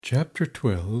Chapter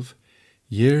 12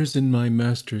 Years in My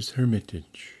Master's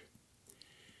Hermitage.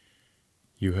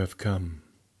 You have come.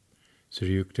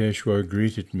 Sri Yukteswar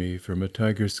greeted me from a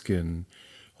tiger skin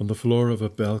on the floor of a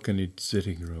balconied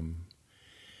sitting room.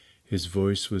 His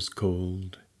voice was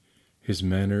cold, his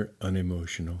manner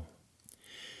unemotional.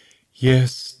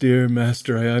 Yes, dear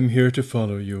master, I am here to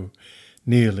follow you.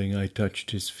 Kneeling, I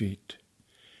touched his feet.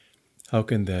 How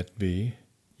can that be?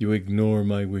 You ignore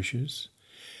my wishes?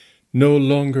 No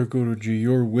longer, Guruji,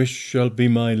 your wish shall be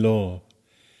my law.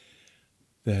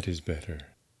 That is better.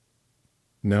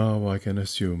 Now I can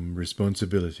assume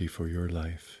responsibility for your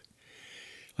life.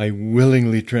 I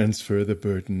willingly transfer the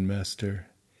burden, Master.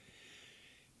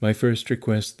 My first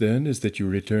request, then, is that you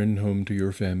return home to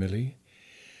your family.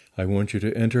 I want you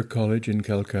to enter college in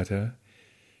Calcutta.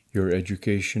 Your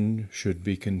education should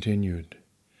be continued.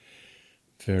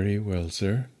 Very well,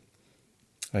 sir.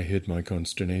 I hid my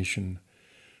consternation.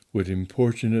 Would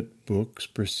importunate books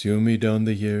pursue me down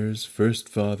the years, first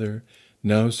father,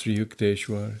 now Sri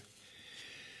Yukteswar?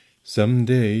 Some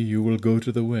day you will go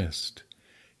to the West.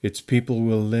 Its people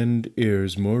will lend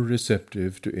ears more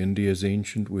receptive to India's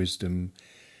ancient wisdom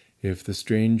if the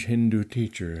strange Hindu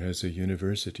teacher has a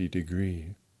university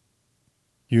degree.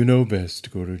 You know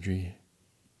best, Guruji.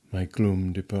 My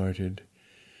gloom departed.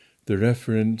 The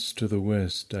reference to the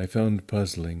West I found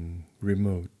puzzling,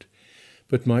 remote.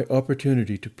 But my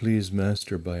opportunity to please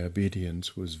Master by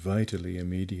obedience was vitally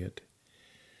immediate.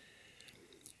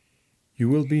 You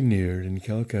will be near in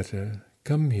Calcutta.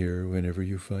 Come here whenever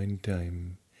you find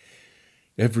time.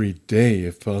 Every day,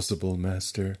 if possible,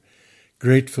 Master.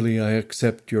 Gratefully I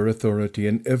accept your authority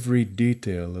in every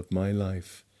detail of my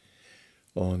life,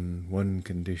 on one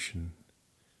condition.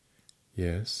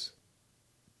 Yes?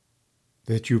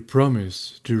 That you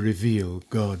promise to reveal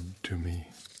God to me.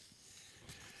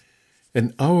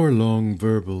 An hour-long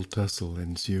verbal tussle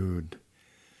ensued.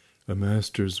 A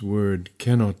master's word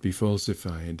cannot be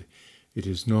falsified. It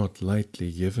is not lightly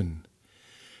given.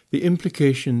 The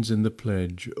implications in the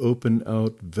pledge open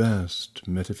out vast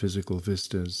metaphysical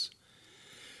vistas.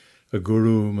 A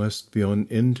guru must be on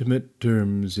intimate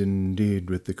terms indeed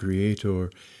with the Creator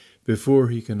before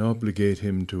he can obligate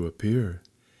him to appear.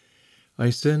 I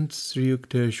sensed Sri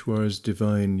Yukteswar's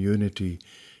divine unity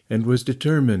and was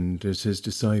determined as his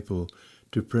disciple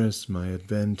to press my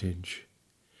advantage.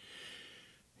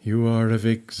 You are of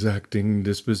exacting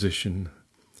disposition.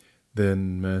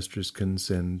 Then Master's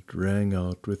consent rang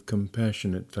out with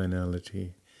compassionate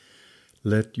finality.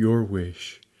 Let your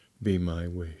wish be my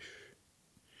wish.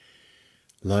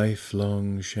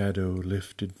 Lifelong shadow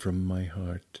lifted from my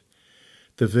heart.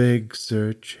 The vague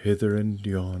search hither and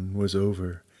yon was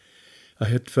over. I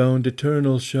had found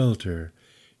eternal shelter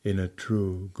in a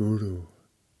true guru.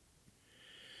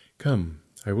 Come,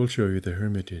 I will show you the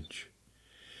hermitage.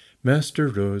 Master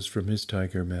rose from his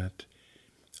tiger mat.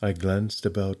 I glanced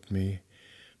about me.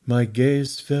 My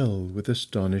gaze fell with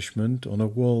astonishment on a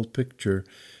wall picture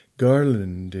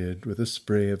garlanded with a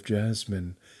spray of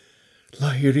jasmine.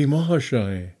 Lahiri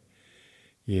Mahashai!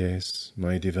 Yes,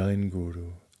 my divine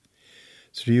guru.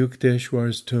 Sri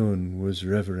Yukteswar's tone was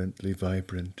reverently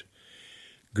vibrant.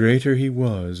 Greater he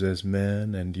was as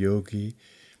man and yogi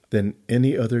than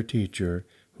any other teacher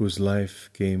whose life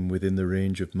came within the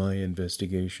range of my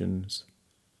investigations.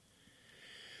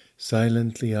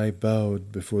 Silently I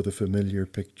bowed before the familiar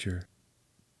picture.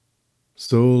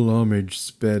 Sole homage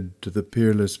sped to the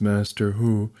peerless Master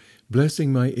who,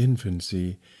 blessing my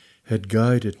infancy, had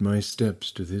guided my steps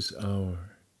to this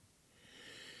hour.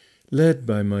 Led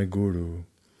by my guru,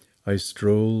 I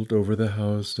strolled over the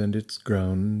house and its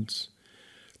grounds.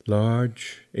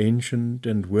 Large, ancient,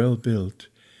 and well-built,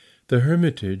 the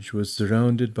hermitage was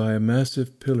surrounded by a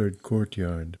massive pillared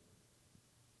courtyard.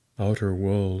 Outer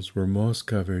walls were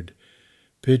moss-covered.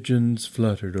 Pigeons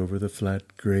fluttered over the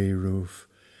flat grey roof,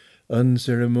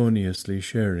 unceremoniously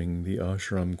sharing the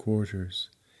ashram quarters.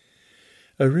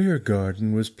 A rear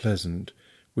garden was pleasant,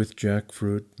 with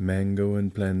jackfruit, mango,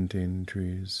 and plantain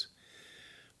trees.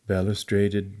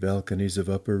 Balustraded balconies of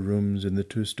upper rooms in the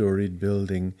two-storied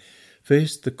building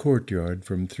faced the courtyard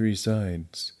from three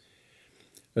sides.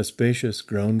 A spacious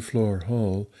ground-floor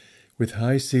hall, with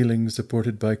high ceilings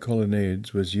supported by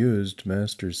colonnades, was used,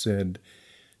 Master said,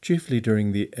 chiefly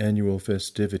during the annual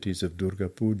festivities of Durga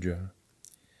Puja.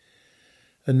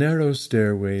 A narrow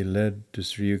stairway led to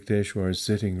Sri Yukteswar's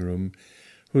sitting room,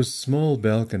 whose small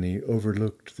balcony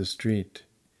overlooked the street.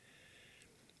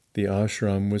 The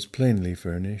ashram was plainly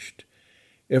furnished.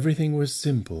 Everything was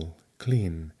simple,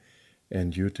 clean,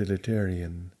 and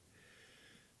utilitarian.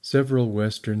 Several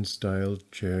Western-styled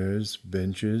chairs,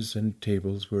 benches, and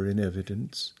tables were in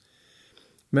evidence.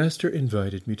 Master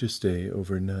invited me to stay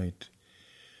overnight.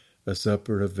 A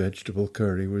supper of vegetable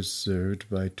curry was served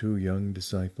by 2 young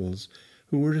disciples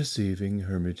who were receiving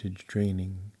hermitage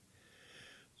training.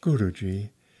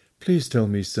 Guruji, please tell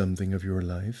me something of your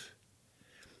life.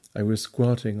 I was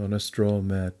squatting on a straw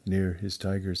mat near his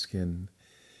tiger skin.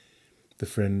 The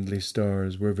friendly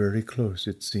stars were very close,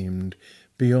 it seemed,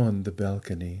 beyond the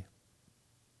balcony.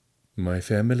 My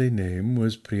family name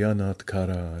was Priyanath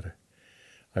Karar.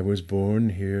 I was born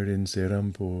here in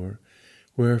Serampore,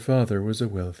 where father was a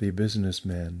wealthy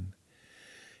businessman.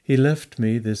 He left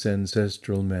me this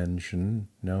ancestral mansion,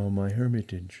 now my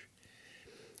hermitage.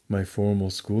 My formal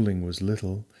schooling was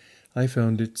little. I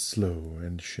found it slow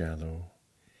and shallow.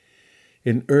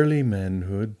 In early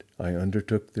manhood, I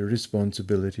undertook the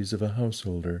responsibilities of a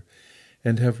householder,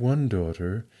 and have 1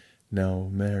 daughter, now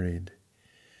married.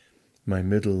 My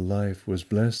middle life was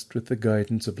blessed with the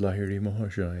guidance of Lahiri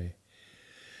Mahashai.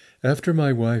 After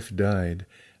my wife died,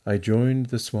 I joined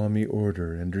the Swami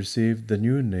order and received the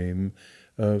new name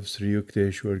of Sri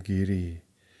Yukteswar Giri.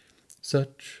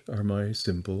 Such are my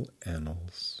simple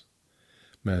annals.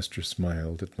 Master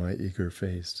smiled at my eager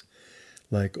face.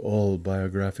 Like all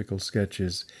biographical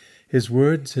sketches, his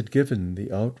words had given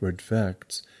the outward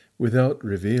facts without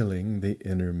revealing the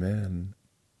inner man.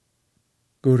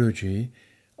 Guruji,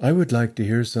 I would like to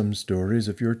hear some stories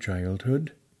of your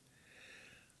childhood.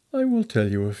 I will tell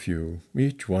you a few,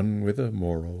 each one with a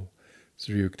moral.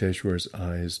 Sri Yukteswar's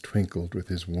eyes twinkled with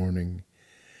his warning.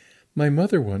 My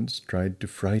mother once tried to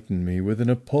frighten me with an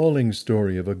appalling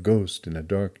story of a ghost in a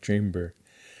dark chamber.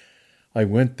 I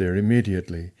went there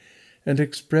immediately and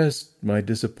expressed my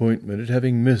disappointment at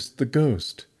having missed the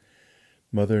ghost.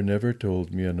 Mother never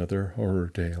told me another horror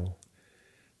tale.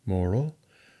 Moral: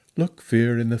 look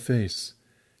fear in the face,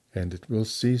 and it will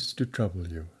cease to trouble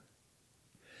you.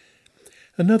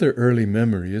 Another early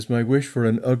memory is my wish for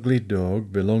an ugly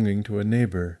dog belonging to a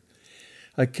neighbor.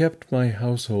 I kept my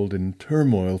household in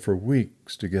turmoil for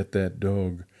weeks to get that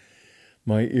dog.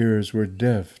 My ears were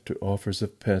deaf to offers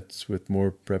of pets with more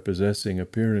prepossessing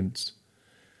appearance.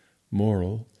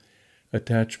 Moral: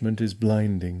 attachment is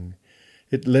blinding.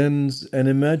 It lends an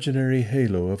imaginary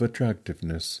halo of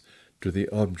attractiveness to the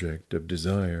object of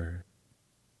desire.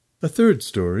 A third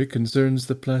story concerns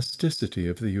the plasticity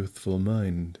of the youthful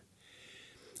mind.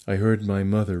 I heard my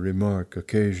mother remark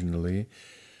occasionally,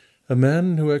 "A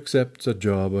man who accepts a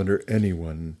job under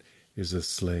anyone is a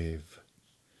slave."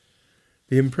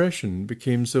 The impression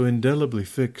became so indelibly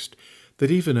fixed that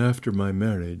even after my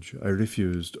marriage I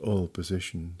refused all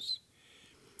positions.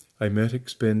 I met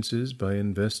expenses by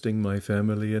investing my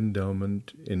family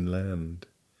endowment in land.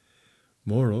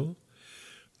 Moral: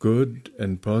 good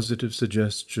and positive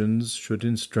suggestions should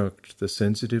instruct the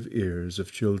sensitive ears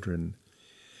of children.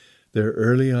 Their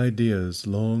early ideas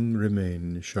long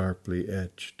remain sharply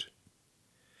etched.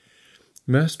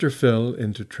 Master fell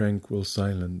into tranquil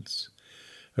silence.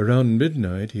 Around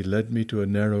midnight he led me to a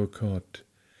narrow cot.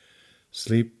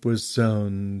 Sleep was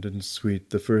sound and sweet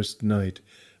the first night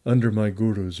under my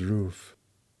Guru's roof.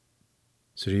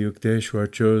 Sri Yukteswar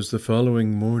chose the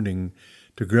following morning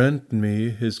to grant me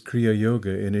his Kriya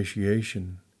Yoga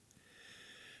initiation.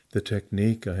 The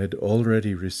technique I had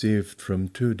already received from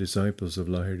 2 disciples of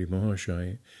Lahiri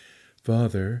Mahashai,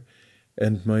 father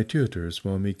and my tutor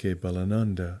Swami K.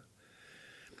 Balananda.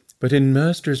 But in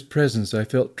Master's presence I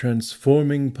felt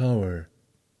transforming power.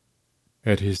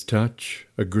 At his touch,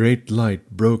 a great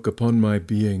light broke upon my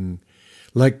being,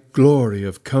 like glory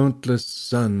of countless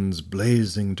suns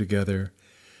blazing together.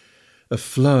 A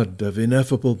flood of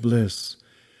ineffable bliss,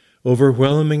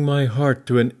 overwhelming my heart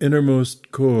to an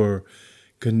innermost core,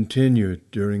 continued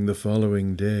during the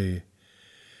following day.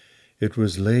 It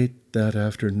was late that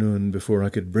afternoon before I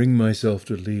could bring myself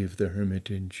to leave the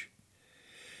hermitage.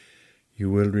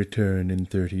 You will return in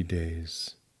 30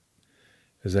 days.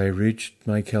 As I reached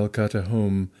my Calcutta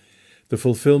home, the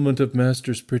fulfillment of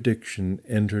Master's prediction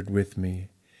entered with me.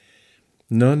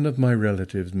 None of my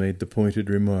relatives made the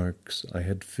pointed remarks I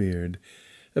had feared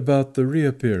about the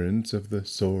reappearance of the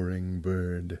soaring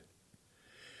bird.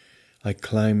 I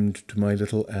climbed to my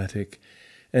little attic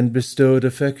and bestowed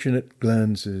affectionate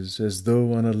glances as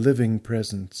though on a living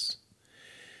presence.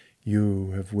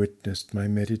 You have witnessed my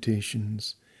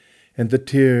meditations and the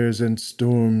tears and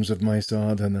storms of my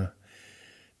sadhana.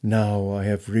 Now I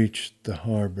have reached the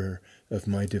harbor of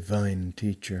my divine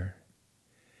teacher.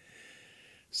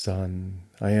 Son,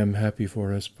 I am happy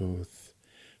for us both.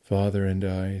 Father and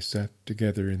I sat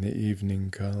together in the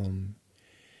evening calm.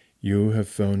 You have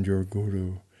found your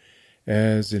Guru,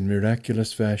 as in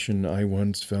miraculous fashion I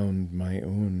once found my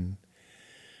own.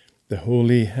 The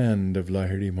holy hand of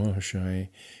Lahiri Mahashai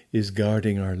is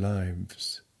guarding our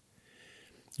lives.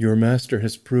 Your master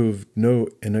has proved no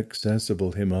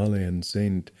inaccessible Himalayan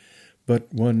saint,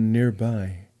 but one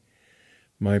nearby.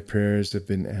 My prayers have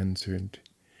been answered.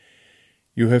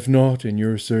 You have not, in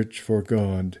your search for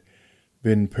God,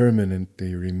 been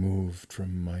permanently removed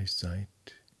from my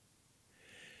sight.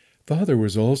 Father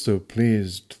was also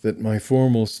pleased that my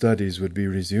formal studies would be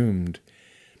resumed.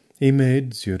 He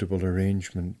made suitable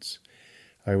arrangements.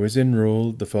 I was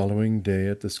enrolled the following day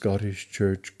at the Scottish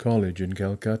Church College in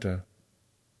Calcutta.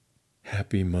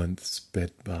 Happy months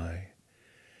sped by.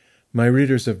 My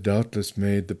readers have doubtless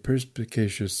made the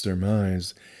perspicacious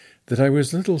surmise that I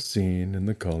was little seen in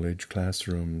the college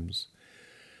classrooms.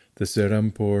 The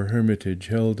Serampore hermitage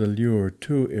held a lure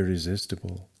too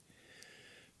irresistible.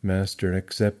 Master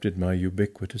accepted my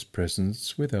ubiquitous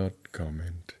presence without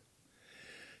comment.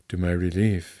 To my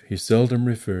relief, he seldom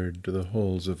referred to the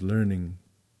halls of learning.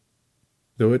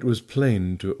 Though it was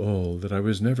plain to all that I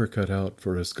was never cut out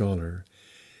for a scholar,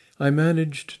 I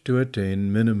managed to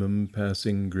attain minimum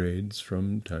passing grades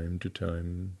from time to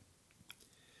time.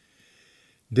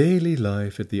 Daily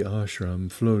life at the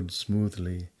ashram flowed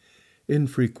smoothly,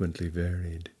 infrequently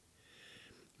varied.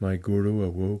 My guru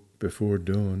awoke before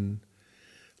dawn.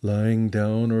 Lying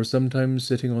down or sometimes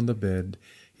sitting on the bed,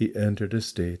 he entered a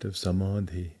state of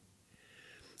samadhi.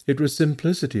 It was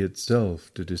simplicity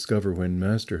itself to discover when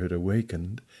Master had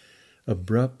awakened,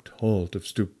 abrupt halt of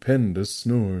stupendous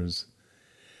snores,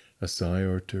 a sigh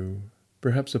or two,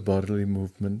 perhaps a bodily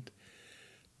movement,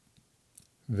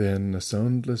 then a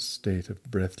soundless state of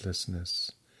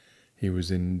breathlessness. He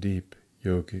was in deep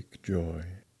yogic joy.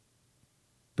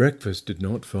 Breakfast did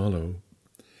not follow.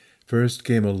 First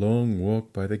came a long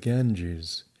walk by the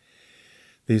Ganges.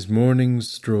 These morning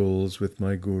strolls with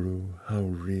my guru, how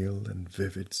real and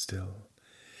vivid still.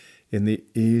 In the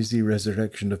easy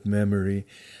resurrection of memory,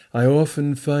 I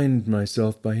often find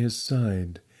myself by his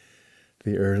side.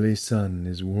 The early sun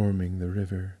is warming the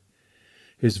river.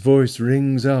 His voice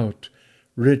rings out,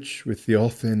 rich with the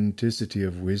authenticity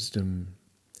of wisdom.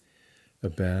 A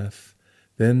bath,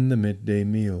 then the midday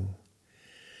meal.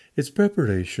 Its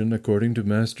preparation, according to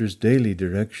Master's daily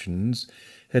directions,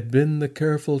 had been the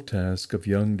careful task of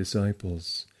young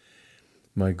disciples.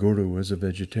 My guru was a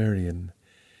vegetarian.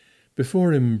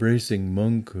 Before embracing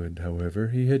monkhood, however,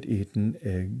 he had eaten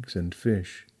eggs and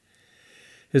fish.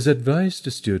 His advice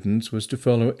to students was to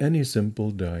follow any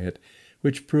simple diet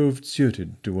which proved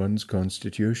suited to one's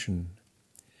constitution.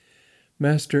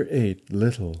 Master ate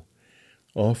little,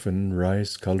 often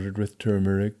rice colored with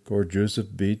turmeric or juice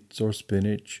of beets or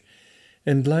spinach,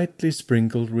 and lightly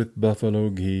sprinkled with buffalo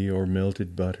ghee or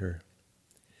melted butter.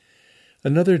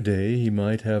 Another day he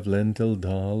might have lentil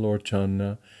dal or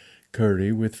chana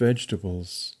curry with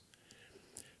vegetables.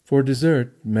 For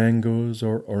dessert, mangoes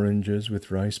or oranges with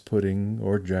rice pudding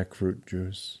or jackfruit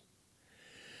juice.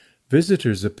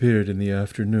 Visitors appeared in the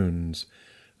afternoons.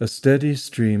 A steady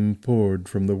stream poured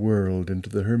from the world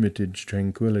into the hermitage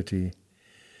tranquillity.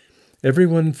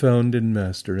 Everyone found in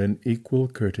Master an equal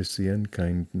courtesy and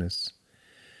kindness.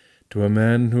 To a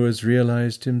man who has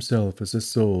realized himself as a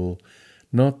soul,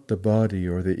 not the body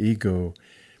or the ego,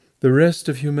 the rest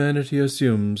of humanity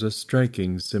assumes a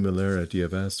striking similarity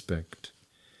of aspect.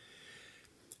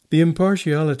 The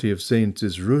impartiality of saints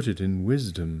is rooted in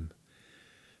wisdom.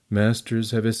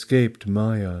 Masters have escaped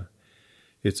Maya,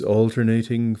 its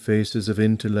alternating faces of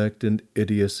intellect and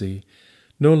idiocy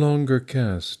no longer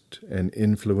cast an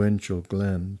influential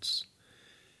glance.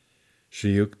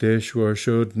 Sri Yukteswar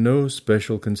showed no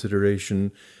special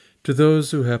consideration to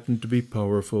those who happened to be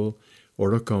powerful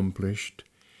or accomplished.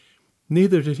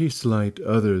 Neither did he slight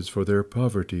others for their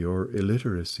poverty or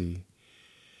illiteracy.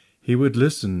 He would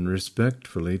listen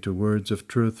respectfully to words of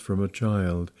truth from a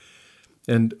child,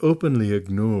 and openly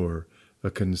ignore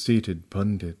a conceited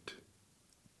pundit.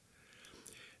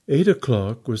 8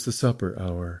 o'clock was the supper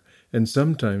hour, and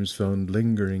sometimes found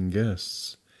lingering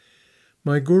guests.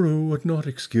 My guru would not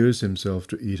excuse himself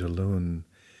to eat alone.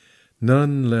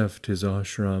 None left his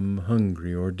ashram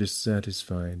hungry or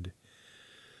dissatisfied.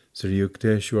 Sri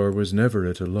Yukteswar was never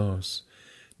at a loss,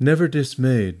 never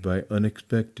dismayed by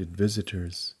unexpected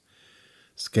visitors.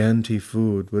 Scanty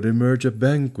food would emerge a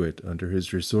banquet under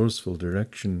his resourceful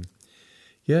direction.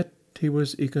 Yet he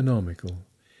was economical.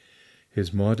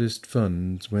 His modest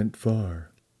funds went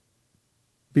far.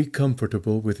 "Be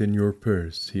comfortable within your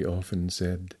purse," he often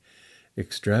said.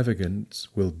 "Extravagance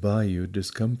will buy you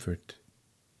discomfort."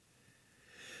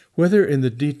 Whether in the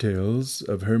details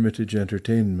of hermitage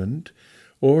entertainment,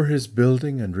 or his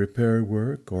building and repair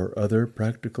work, or other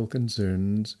practical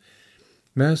concerns,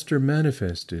 Master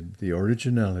manifested the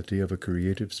originality of a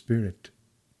creative spirit.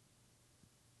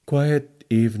 Quiet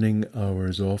evening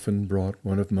hours often brought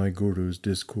one of my Guru's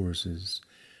discourses,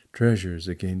 treasures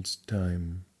against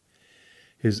time.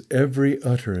 His every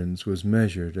utterance was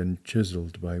measured and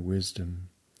chiseled by wisdom.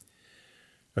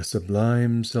 A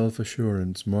sublime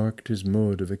self-assurance marked his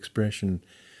mode of expression.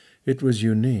 It was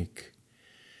unique.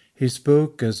 He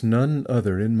spoke as none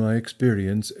other in my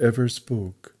experience ever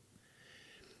spoke.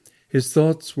 His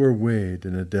thoughts were weighed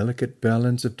in a delicate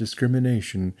balance of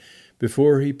discrimination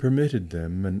before he permitted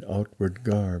them an outward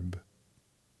garb.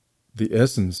 The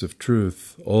essence of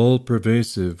truth,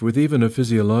 all-pervasive, with even a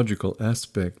physiological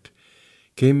aspect,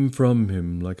 came from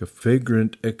him like a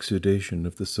fragrant exudation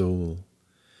of the soul.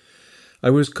 I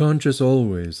was conscious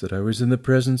always that I was in the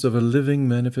presence of a living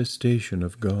manifestation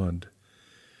of God.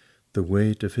 The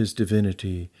weight of his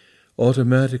divinity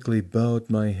automatically bowed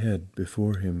my head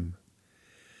before him.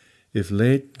 If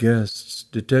late guests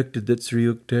detected that Sri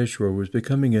Yukteswar was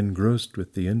becoming engrossed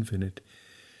with the infinite,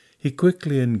 he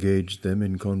quickly engaged them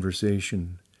in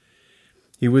conversation.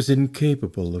 He was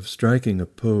incapable of striking a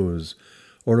pose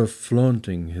or of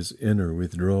flaunting his inner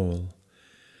withdrawal.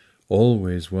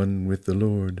 Always one with the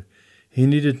Lord, he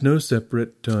needed no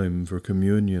separate time for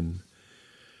communion.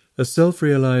 A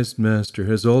self-realized master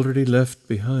has already left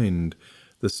behind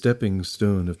the stepping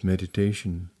stone of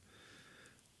meditation.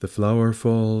 The flower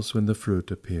falls when the fruit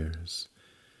appears,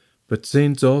 but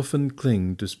saints often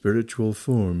cling to spiritual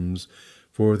forms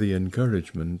for the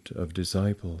encouragement of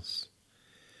disciples.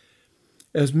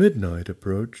 As midnight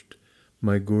approached,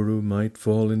 my Guru might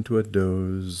fall into a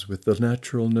doze with the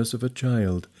naturalness of a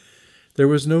child. There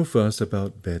was no fuss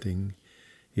about bedding.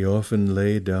 He often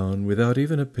lay down without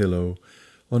even a pillow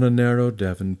on a narrow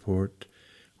davenport,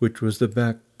 which was the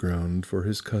background for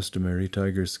his customary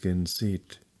tiger-skin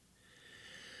seat.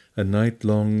 A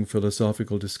night-long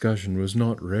philosophical discussion was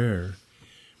not rare.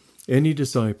 Any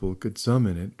disciple could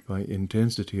summon it by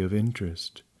intensity of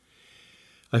interest.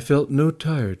 I felt no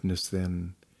tiredness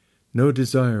then, no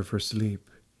desire for sleep.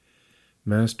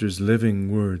 Master's living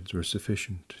words were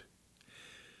sufficient.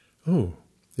 "Oh,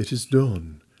 it is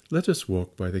dawn. Let us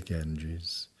walk by the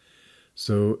Ganges."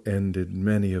 So ended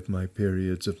many of my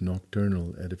periods of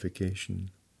nocturnal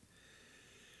edification.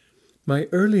 My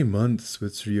early months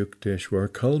with Sri Yukteswar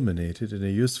culminated in a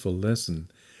useful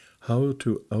lesson, how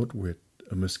to outwit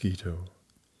a mosquito.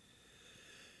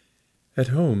 At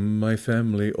home, my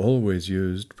family always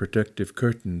used protective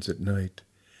curtains at night.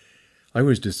 I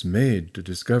was dismayed to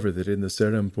discover that in the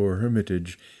Serampore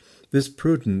hermitage this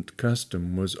prudent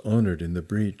custom was honored in the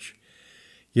breach.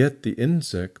 Yet the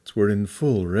insects were in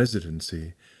full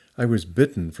residency. I was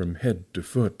bitten from head to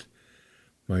foot.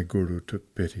 My Guru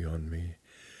took pity on me.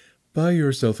 "Buy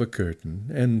yourself a curtain,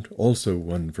 and also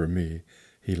one for me,"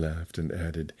 he laughed and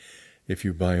added. "If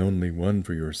you buy only one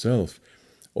for yourself,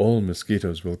 all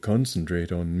mosquitoes will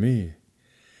concentrate on me."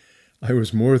 I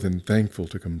was more than thankful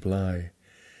to comply.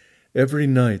 Every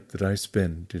night that I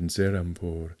spent in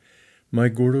Serampore, my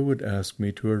Guru would ask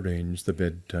me to arrange the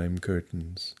bedtime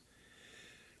curtains.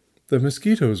 The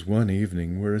mosquitoes one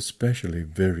evening were especially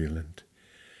virulent,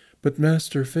 but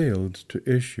Master failed to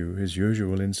issue his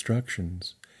usual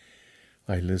instructions.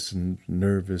 I listened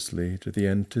nervously to the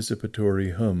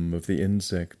anticipatory hum of the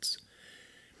insects.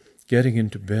 Getting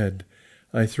into bed,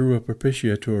 I threw a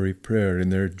propitiatory prayer in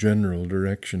their general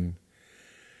direction.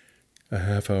 A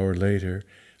half-hour later,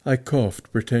 I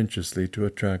coughed pretentiously to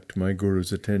attract my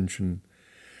Guru's attention.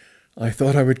 I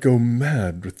thought I would go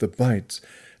mad with the bites,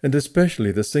 and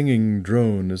especially the singing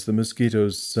drone as the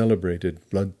mosquitoes celebrated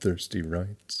bloodthirsty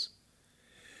rites.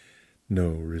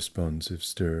 No responsive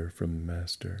stir from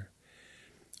Master.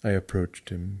 I approached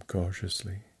him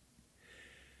cautiously.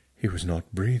 He was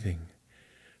not breathing.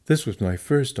 This was my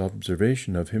first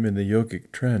observation of him in the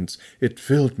yogic trance. It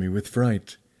filled me with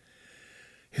fright.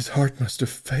 His heart must have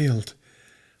failed.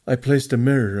 I placed a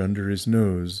mirror under his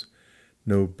nose.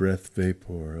 No breath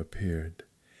vapor appeared.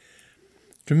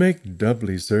 To make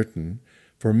doubly certain,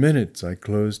 for minutes I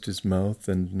closed his mouth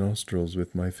and nostrils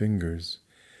with my fingers.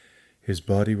 His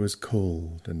body was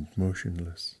cold and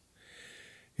motionless.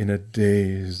 In a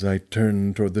daze, I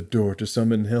turned toward the door to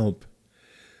summon help.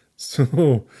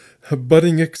 "So, a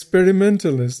budding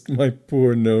experimentalist, my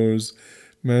poor nose."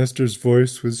 Master's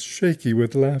voice was shaky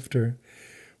with laughter.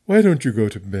 "Why don't you go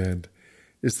to bed?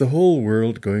 Is the whole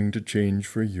world going to change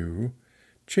for you?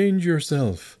 Change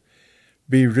yourself.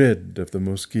 Be rid of the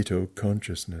mosquito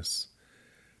consciousness."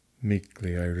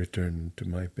 Meekly I returned to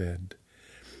my bed.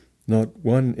 Not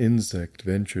one insect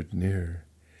ventured near.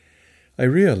 I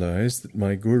realized that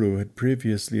my Guru had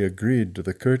previously agreed to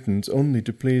the curtains only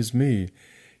to please me.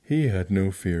 He had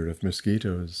no fear of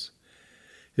mosquitoes.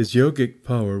 His yogic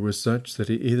power was such that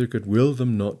he either could will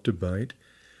them not to bite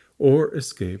or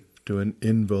escape to an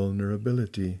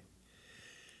invulnerability.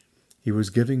 He was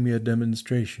giving me a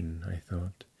demonstration, I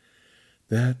thought.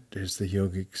 That is the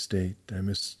yogic state I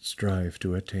must strive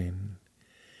to attain.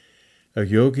 A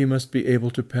yogi must be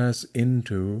able to pass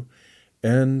into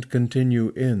and continue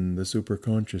in the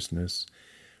superconsciousness,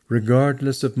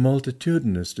 regardless of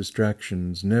multitudinous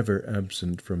distractions never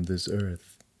absent from this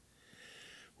earth.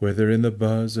 Whether in the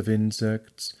buzz of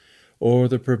insects or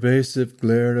the pervasive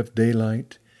glare of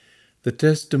daylight, the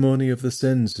testimony of the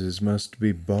senses must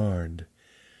be barred.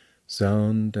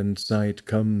 Sound and sight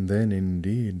come then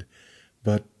indeed,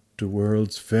 but to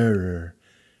worlds fairer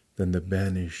than the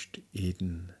banished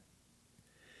Eden.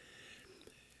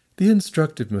 The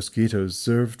instructed mosquitoes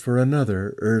served for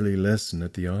another early lesson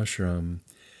at the ashram.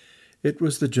 It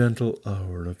was the gentle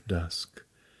hour of dusk.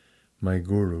 My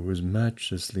guru was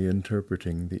matchlessly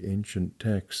interpreting the ancient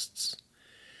texts.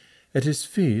 At his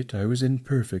feet I was in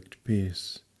perfect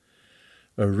peace.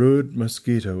 A rude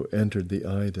mosquito entered the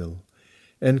idyll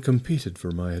and competed for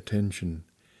my attention.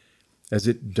 As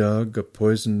it dug a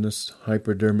poisonous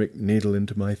hypodermic needle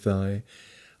into my thigh,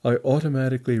 I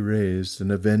automatically raised an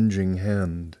avenging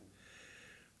hand.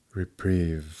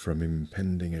 Reprieve from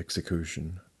impending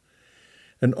execution.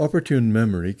 An opportune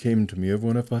memory came to me of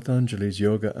one of Patanjali's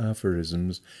yoga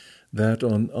aphorisms, that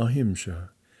on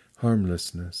ahimsa,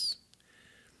 harmlessness.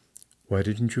 Why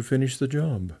didn't you finish the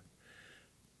job?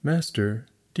 Master,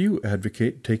 do you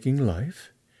advocate taking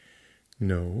life?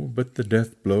 No, but the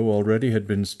death blow already had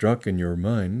been struck in your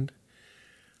mind.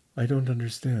 I don't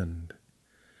understand.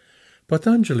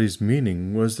 Patanjali's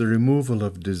meaning was the removal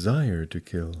of desire to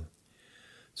kill.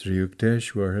 Sri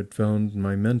Yukteswar had found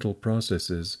my mental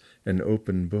processes an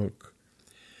open book.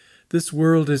 This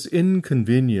world is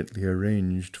inconveniently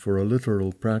arranged for a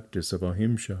literal practice of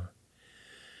ahimsa.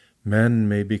 Man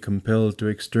may be compelled to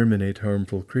exterminate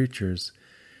harmful creatures.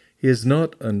 He is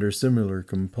not under similar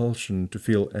compulsion to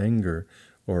feel anger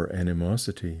or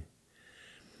animosity.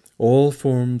 All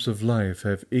forms of life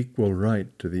have equal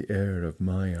right to the air of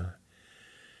Maya.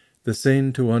 The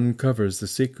saint who uncovers the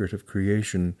secret of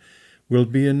creation will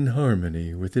be in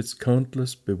harmony with its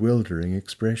countless bewildering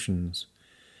expressions.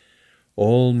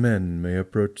 All men may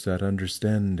approach that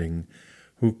understanding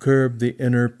who curb the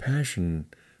inner passion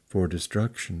for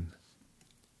destruction.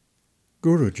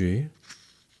 Guruji,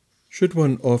 should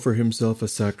one offer himself a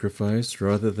sacrifice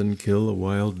rather than kill a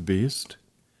wild beast?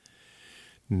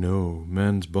 No,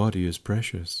 man's body is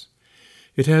precious.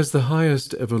 It has the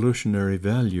highest evolutionary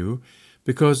value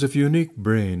because of unique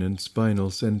brain and spinal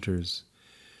centers.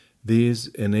 These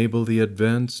enable the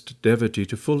advanced devotee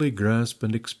to fully grasp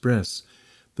and express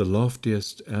the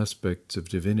loftiest aspects of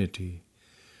divinity.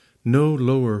 No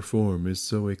lower form is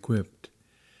so equipped.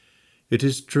 It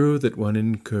is true that one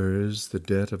incurs the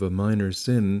debt of a minor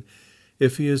sin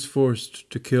if he is forced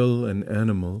to kill an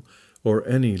animal or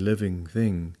any living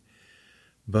thing.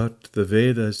 But the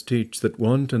Vedas teach that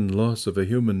wanton loss of a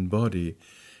human body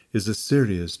is a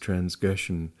serious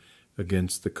transgression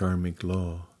against the karmic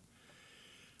law.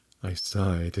 I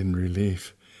sighed in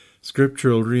relief.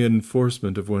 Scriptural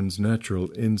reinforcement of one's natural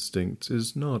instincts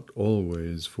is not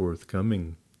always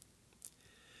forthcoming.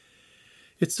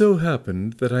 It so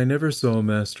happened that I never saw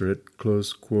Master at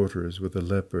close quarters with a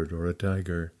leopard or a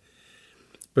tiger,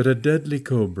 but a deadly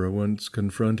cobra once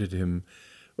confronted him,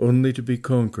 only to be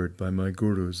conquered by my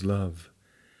guru's love.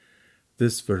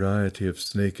 This variety of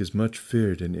snake is much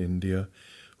feared in India,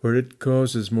 where it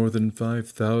causes more than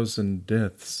 5,000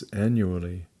 deaths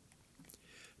annually.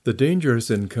 The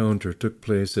dangerous encounter took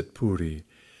place at Puri,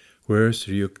 where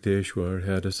Sri Yukteswar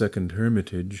had a second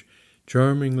hermitage,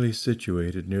 charmingly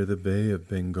situated near the Bay of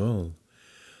Bengal.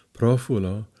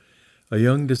 Prafulla, a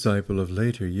young disciple of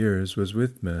later years, was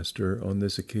with Master on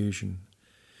this occasion.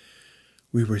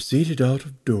 We were seated out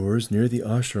of doors near the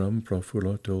ashram,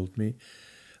 Prafulla told me.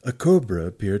 A cobra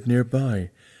appeared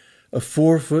nearby, a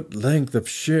 4-foot length of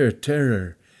sheer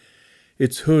terror.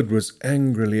 Its hood was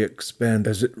angrily expanded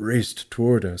as it raced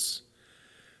toward us.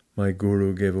 My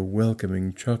guru gave a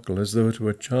welcoming chuckle as though to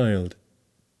a child.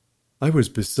 I was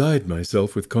beside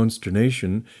myself with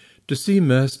consternation to see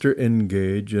Master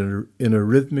engage in a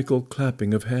rhythmical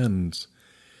clapping of hands.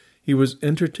 He was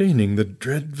entertaining the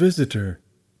dread visitor.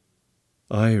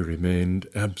 I remained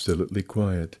absolutely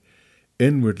quiet,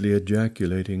 inwardly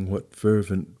ejaculating what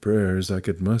fervent prayers I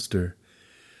could muster.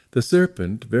 The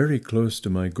serpent, very close to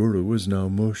my guru, was now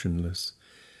motionless,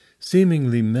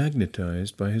 seemingly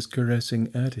magnetized by his caressing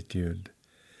attitude.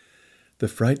 The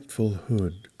frightful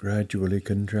hood gradually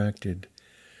contracted.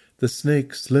 The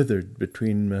snake slithered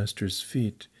between Master's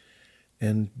feet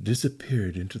and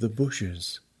disappeared into the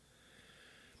bushes.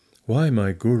 Why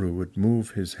my guru would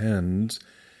move his hands,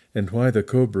 and why the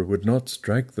cobra would not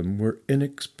strike them, were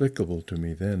inexplicable to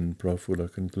me then,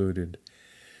 Prafulla concluded.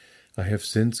 I have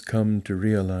since come to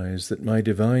realize that my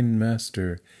divine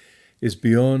Master is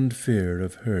beyond fear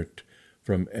of hurt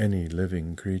from any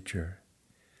living creature.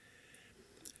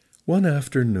 One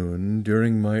afternoon,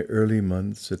 during my early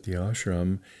months at the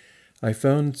ashram, I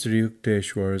found Sri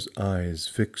Yukteswar's eyes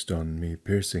fixed on me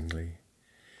piercingly.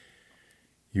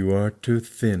 "You are too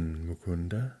thin,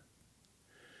 Mukunda."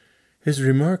 His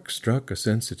remark struck a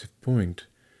sensitive point.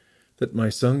 That my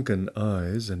sunken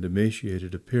eyes and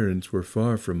emaciated appearance were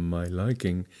far from my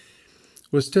liking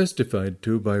was testified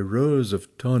to by rows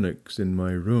of tonics in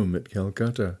my room at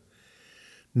Calcutta.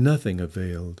 Nothing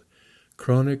availed.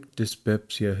 Chronic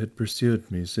dyspepsia had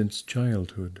pursued me since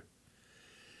childhood.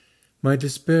 My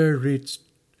despair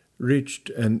reached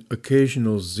an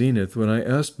occasional zenith when I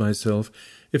asked myself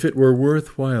if it were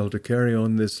worthwhile to carry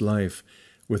on this life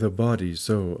with a body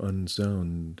so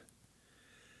unsound.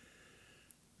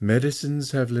 Medicines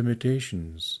have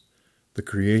limitations. The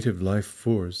creative life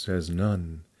force has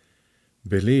none.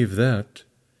 Believe that,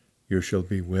 you shall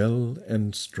be well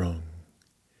and strong.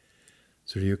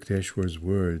 Sri Yukteswar's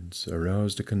words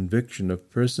aroused a conviction of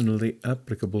personally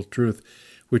applicable truth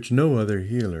which no other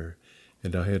healer,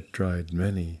 and I had tried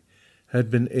many, had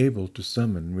been able to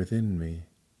summon within me.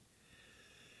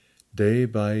 Day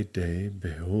by day,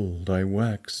 behold, I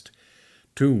waxed.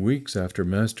 2 weeks after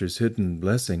Master's hidden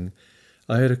blessing,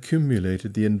 I had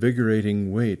accumulated the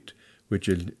invigorating weight which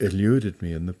had eluded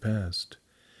me in the past.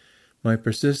 My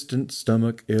persistent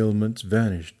stomach ailments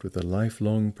vanished with a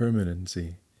lifelong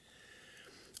permanency.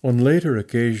 On later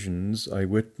occasions I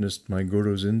witnessed my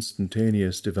Guru's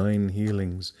instantaneous divine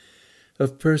healings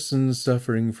of persons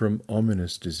suffering from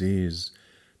ominous disease,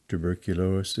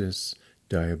 tuberculosis,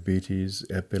 diabetes,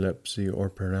 epilepsy, or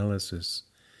paralysis.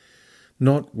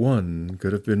 Not one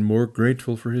could have been more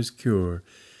grateful for his cure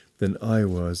than I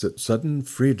was at sudden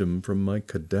freedom from my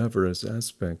cadaverous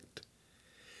aspect.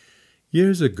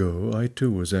 Years ago I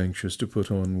too was anxious to put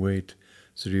on weight,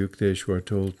 Sri Yukteswar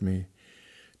told me.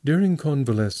 During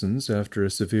convalescence after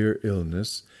a severe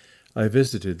illness, I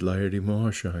visited Lahiri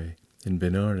Mahashai in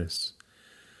Benares.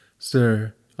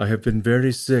 "Sir, I have been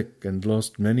very sick and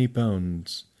lost many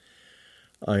pounds."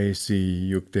 "I see,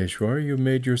 Yukteswar, you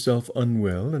made yourself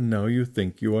unwell, and now you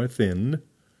think you are thin."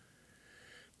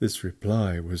 This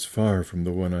reply was far from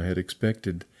the one I had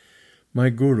expected. My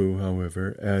Guru,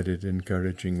 however, added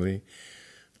encouragingly,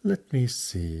 "Let me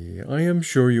see, I am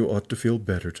sure you ought to feel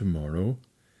better tomorrow."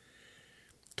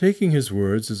 Taking his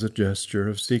words as a gesture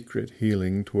of secret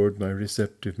healing toward my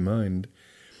receptive mind,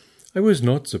 I was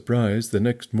not surprised the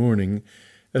next morning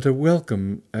at a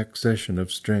welcome accession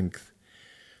of strength.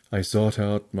 I sought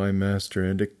out my master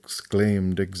and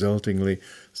exclaimed exultingly,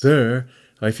 "Sir,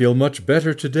 I feel much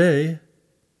better today."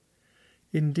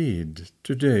 "Indeed,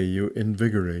 today you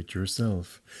invigorate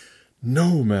yourself."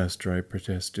 "No, master," I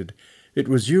protested. "It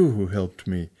was you who helped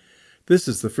me. This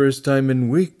is the first time in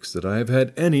weeks that I have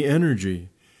had any energy."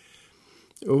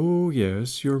 "Oh,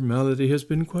 yes, your malady has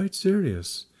been quite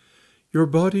serious. Your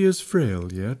body is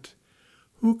frail yet.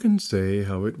 Who can say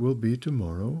how it will be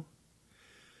tomorrow?"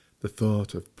 The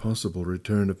thought of possible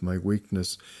return of my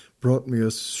weakness brought me a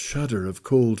shudder of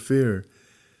cold fear.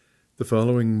 The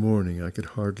following morning I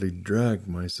could hardly drag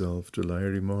myself to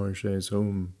Lahiri Mahashai's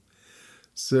home.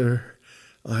 "Sir,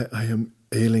 I am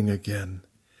ailing again."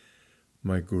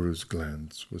 My Guru's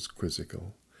glance was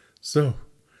quizzical. "So,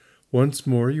 once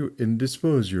more you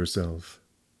indispose yourself."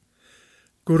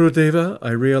 "Gurudeva,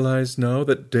 I realize now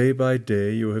that day by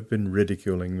day you have been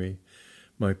ridiculing me."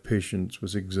 My patience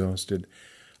was exhausted.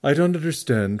 "I don't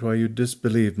understand why you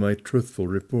disbelieve my truthful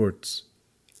reports."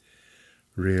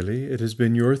 "Really, it has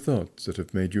been your thoughts that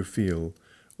have made you feel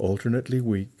alternately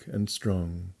weak and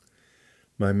strong."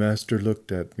 My master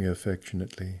looked at me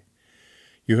affectionately.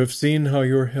 "You have seen how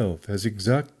your health has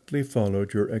exactly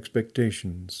followed your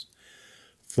expectations.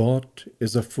 Thought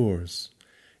is a force,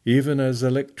 even as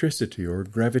electricity or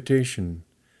gravitation.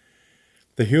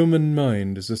 The human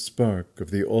mind is a spark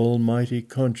of the almighty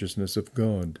consciousness of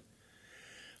God.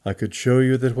 I could show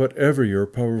you that whatever your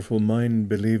powerful mind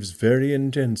believes very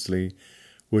intensely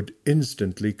would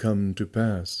instantly come to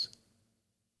pass."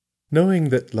 Knowing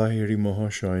that Lahiri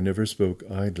Mahashai never spoke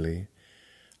idly,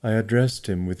 I addressed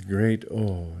him with great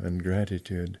awe and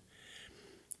gratitude.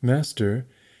 "Master,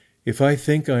 if I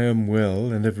think I am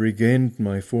well and have regained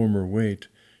my former weight,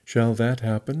 shall that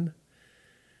happen?"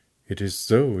 "It is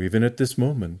so, even at this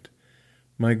moment."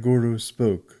 My Guru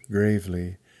spoke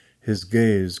gravely, his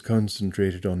gaze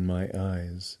concentrated on my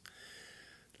eyes.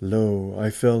 Lo, I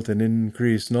felt an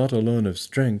increase not alone of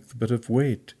strength, but of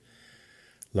weight.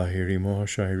 Lahiri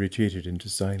Mahashaya retreated into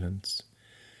silence.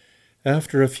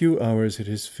 After a few hours at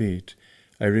his feet,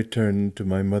 I returned to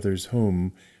my mother's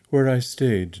home, where I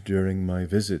stayed during my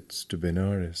visits to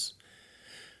Benares.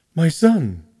 "My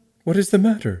son, what is the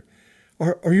matter?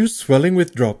 Are you swelling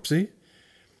with dropsy?"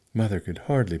 Mother could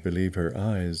hardly believe her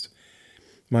eyes.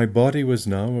 My body was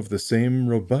now of the same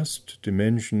robust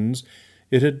dimensions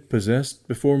it had possessed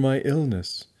before my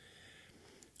illness.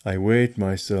 I weighed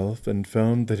myself and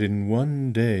found that in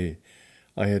 1 day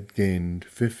I had gained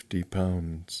 50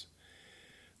 pounds.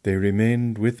 They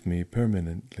remained with me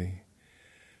permanently.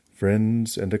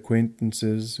 Friends and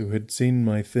acquaintances who had seen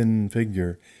my thin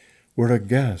figure were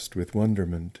aghast with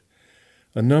wonderment.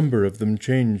 A number of them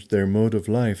changed their mode of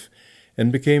life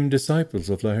and became disciples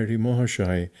of Lahiri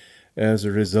Mahashaya as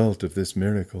a result of this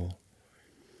miracle.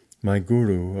 My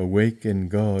Guru, awake in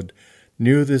God,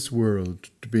 knew this world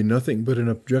to be nothing but an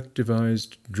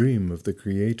objectivized dream of the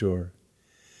Creator.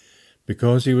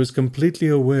 Because he was completely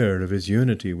aware of his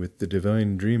unity with the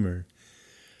Divine Dreamer,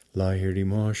 Lahiri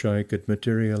Mahashaya could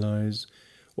materialize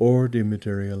or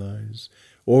dematerialize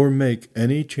or make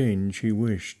any change he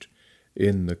wished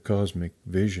in the cosmic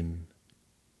vision.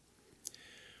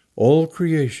 All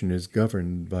creation is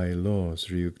governed by laws,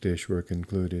 Sri Yukteswar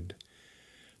concluded.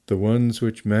 The ones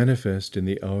which manifest in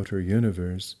the outer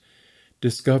universe,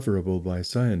 discoverable by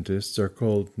scientists, are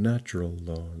called natural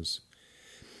laws.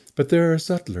 But there are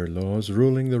subtler laws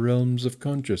ruling the realms of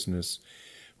consciousness,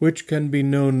 which can be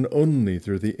known only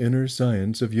through the inner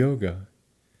science of yoga.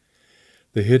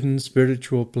 The hidden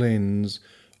spiritual planes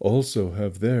also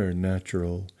have their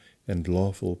natural and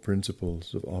lawful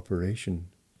principles of operation.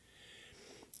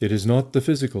 It is not the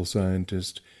physical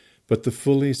scientist, but the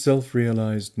fully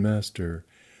self-realized master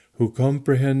who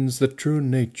comprehends the true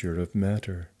nature of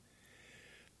matter.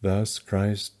 Thus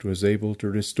Christ was able to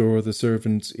restore the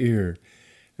servant's ear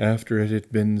after it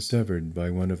had been severed by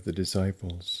one of the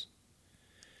disciples.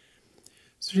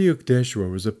 Sri Yukteswar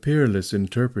was a peerless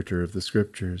interpreter of the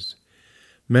Scriptures.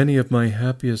 Many of my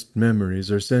happiest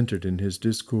memories are centered in his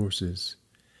discourses.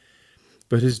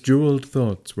 But his jeweled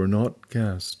thoughts were not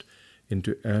cast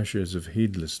into ashes of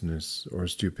heedlessness or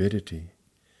stupidity.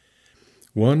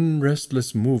 One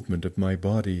restless movement of my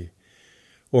body,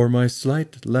 or my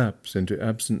slight lapse into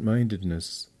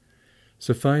absent-mindedness,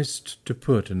 sufficed to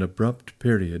put an abrupt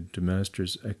period to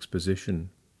Master's exposition.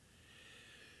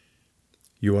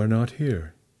 "You are not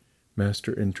here,"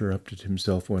 Master interrupted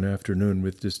himself one afternoon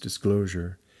with this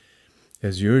disclosure.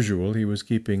 As usual, he was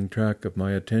keeping track of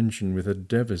my attention with a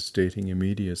devastating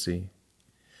immediacy.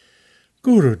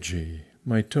 "Guruji,"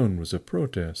 my tone was a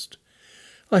protest.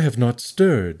 "I have not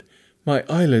stirred. My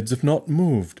eyelids have not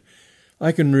moved.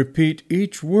 I can repeat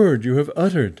each word you have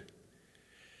uttered."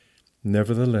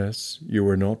 "Nevertheless, you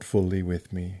are not fully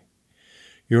with me.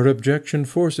 Your objection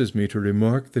forces me to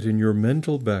remark that in your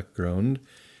mental background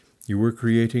you were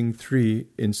creating 3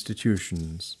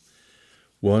 institutions.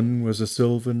 One was a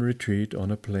sylvan retreat on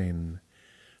a plain,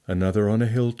 another on a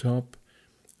hilltop,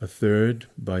 a third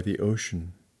by the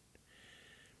ocean."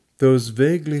 Those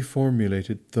vaguely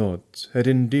formulated thoughts had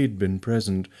indeed been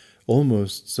present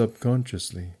almost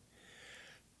subconsciously.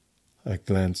 I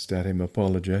glanced at him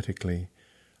apologetically.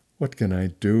 What can I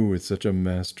do with such a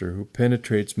master who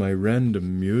penetrates my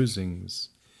random musings?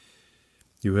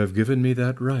 "You have given me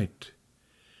that right.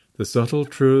 The subtle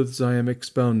truths I am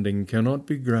expounding cannot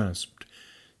be grasped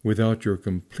without your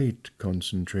complete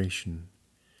concentration.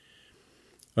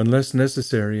 Unless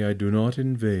necessary, I do not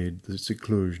invade the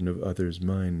seclusion of others'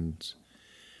 minds.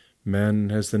 Man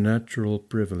has the natural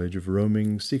privilege of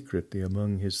roaming secretly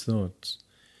among his thoughts.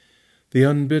 The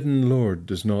unbidden Lord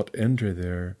does not enter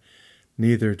there,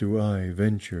 neither do I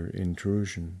venture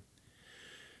intrusion.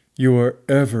 You are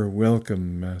ever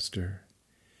welcome, Master.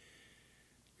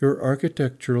 Your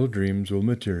architectural dreams will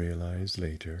materialize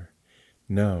later.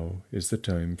 Now is the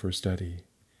time for study."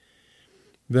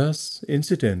 Thus,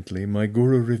 incidentally, my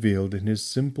Guru revealed in his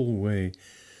simple way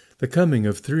the coming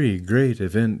of 3 great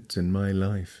events in my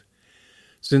life.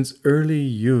 Since early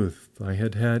youth I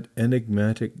had had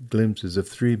enigmatic glimpses of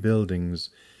 3 buildings,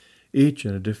 each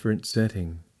in a different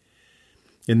setting.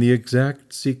 In the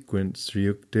exact sequence Sri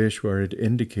Yukteswar had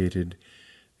indicated,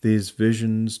 these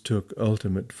visions took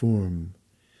ultimate form.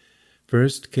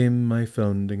 First came my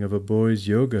founding of a boys'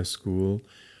 yoga school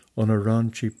on a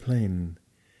Ranchi plain.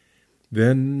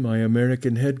 Then my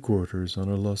American headquarters on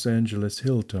a Los Angeles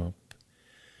hilltop.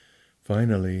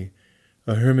 Finally,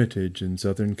 a hermitage in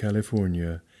Southern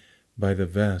California by the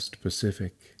vast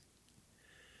Pacific.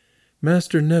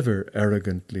 Master never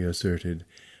arrogantly asserted,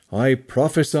 "I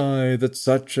prophesy that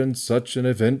such and such an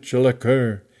event shall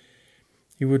occur."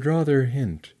 He would rather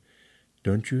hint,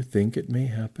 "Don't you think it may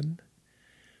happen?"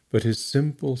 But his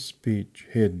simple speech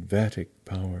hid Vatic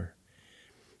power.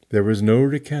 There was no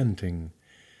recanting.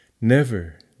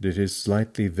 Never did his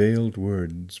slightly veiled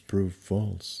words prove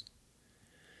false.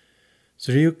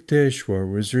 Sri Yukteswar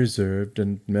was reserved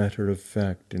and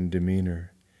matter-of-fact in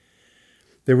demeanor.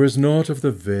 There was naught of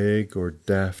the vague or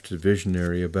daft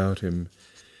visionary about him.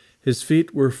 His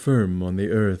feet were firm on the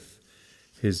earth,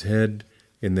 his head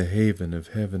in the haven of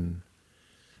heaven.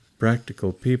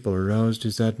 Practical people aroused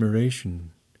his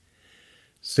admiration.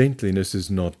 Saintliness is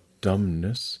not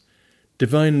dumbness.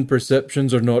 Divine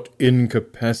perceptions are not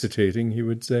incapacitating, he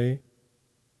would say.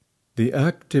 The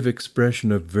active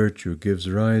expression of virtue gives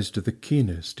rise to the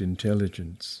keenest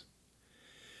intelligence.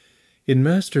 In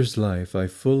Master's life, I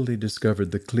fully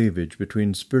discovered the cleavage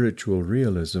between spiritual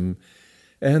realism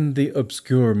and the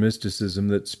obscure mysticism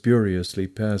that spuriously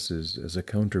passes as a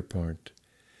counterpart.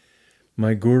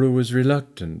 My Guru was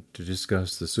reluctant to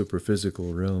discuss the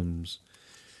superphysical realms.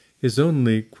 His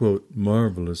only, quote,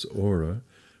 marvelous aura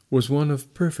was one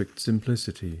of perfect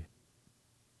simplicity.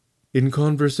 In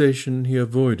conversation he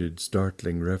avoided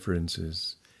startling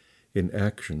references. In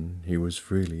action he was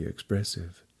freely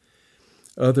expressive.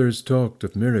 Others talked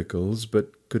of miracles,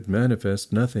 but could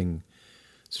manifest nothing.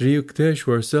 Sri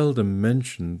Yukteswar seldom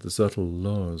mentioned the subtle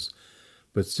laws,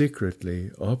 but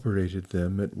secretly operated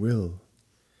them at will.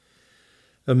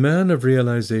 A man of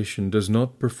realization does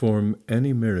not perform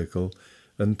any miracle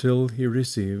until he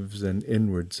receives an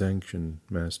inward sanction,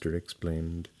 Master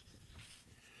explained.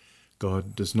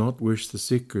 God does not wish the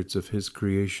secrets of his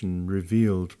creation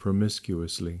revealed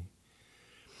promiscuously.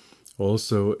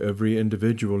 Also, every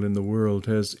individual in the world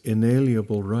has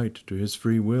inalienable right to his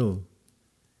free will.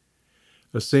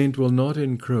 A saint will not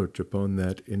encroach upon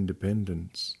that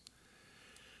independence.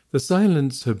 The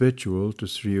silence habitual to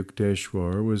Sri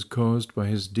Yukteswar was caused by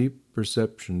his deep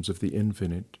perceptions of the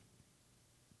infinite.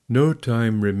 No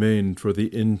time remained for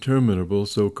the interminable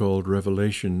so-called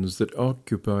revelations that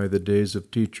occupy the days of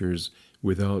teachers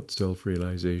without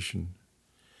self-realization.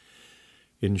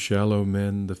 In shallow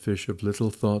men the fish of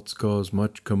little thoughts cause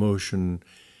much commotion.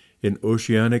 In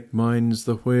oceanic minds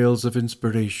the whales of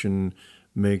inspiration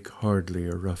make hardly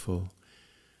a ruffle.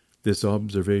 This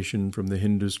observation from the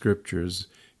Hindu scriptures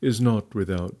is not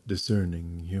without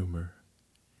discerning humor.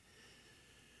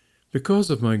 Because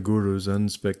of my Guru's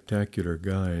unspectacular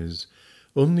guise,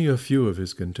 only a few of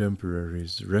his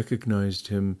contemporaries recognized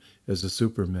him as a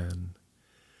superman.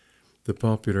 The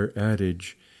popular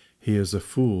adage, "He is a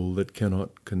fool that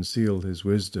cannot conceal his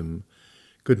wisdom,"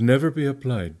 could never be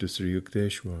applied to Sri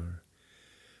Yukteswar.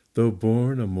 Though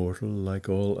born a mortal like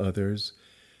all others,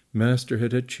 Master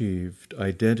had achieved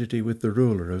identity with the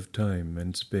ruler of time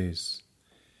and space.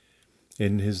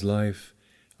 In his life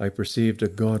I perceived a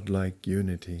godlike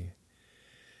unity.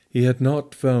 He had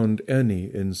not found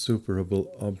any insuperable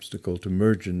obstacle to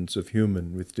mergence of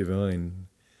human with divine.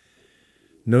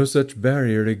 No such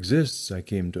barrier exists, I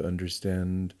came to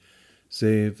understand,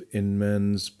 save in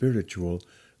man's spiritual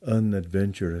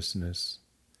unadventurousness.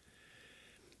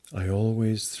 I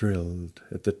always thrilled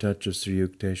at the touch of Sri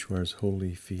Yukteswar's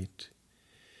holy feet.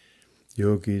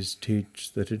 Yogis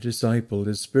teach that a disciple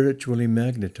is spiritually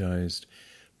magnetized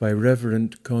by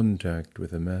reverent contact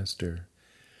with a master.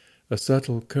 A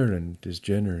subtle current is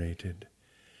generated.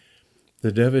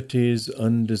 The devotee's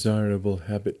undesirable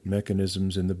habit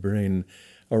mechanisms in the brain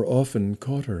are often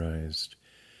cauterized,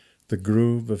 the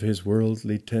groove of his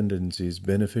worldly tendencies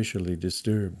beneficially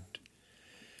disturbed.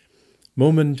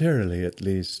 Momentarily, at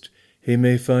least, he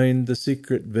may find the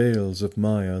secret veils of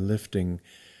Maya lifting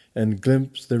and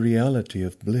glimpse the reality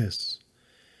of bliss.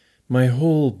 My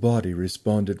whole body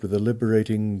responded with a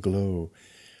liberating glow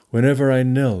whenever I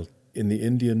knelt in the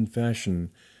Indian fashion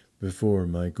before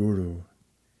my Guru.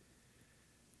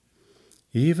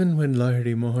 Even when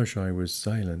Lahiri Mahashai was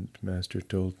silent, Master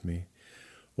told me,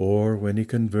 or when he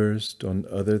conversed on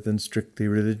other than strictly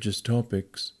religious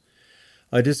topics,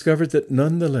 I discovered that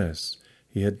nonetheless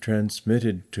he had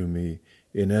transmitted to me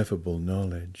ineffable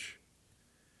knowledge.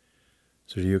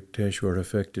 Sri Yukteswar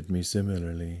affected me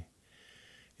similarly.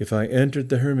 If I entered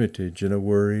the hermitage in a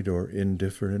worried or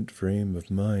indifferent frame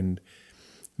of mind,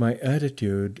 my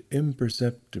attitude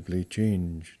imperceptibly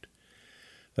changed.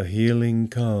 A healing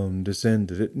calm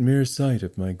descended at mere sight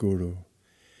of my Guru.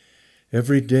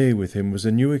 Every day with him was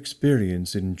a new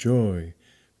experience in joy,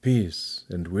 peace,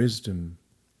 and wisdom.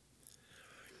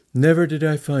 Never did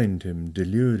I find him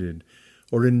deluded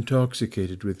or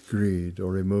intoxicated with greed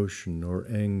or emotion or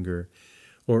anger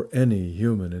or any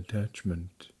human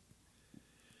attachment.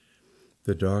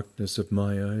 The darkness of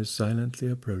Maya is silently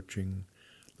approaching.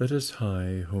 Let us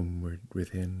hie homeward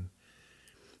within.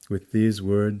 With these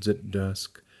words at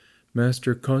dusk,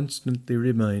 Master constantly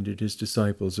reminded his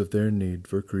disciples of their need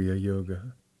for Kriya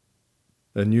Yoga.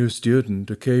 A new student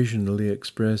occasionally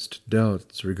expressed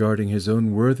doubts regarding his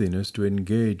own worthiness to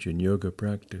engage in yoga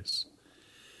practice.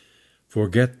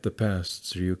 Forget the past,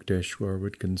 Sri Yukteswar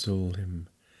would console him.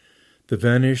 The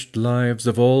vanished lives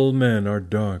of all men are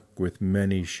dark with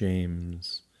many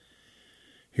shames.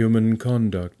 Human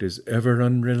conduct is ever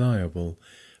unreliable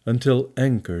until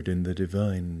anchored in the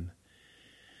divine.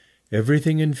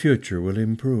 Everything in future will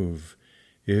improve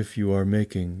if you are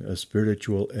making a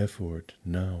spiritual effort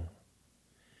now.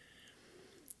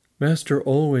 Master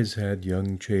always had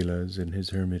young chelas in his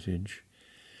hermitage.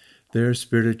 Their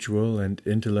spiritual and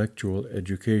intellectual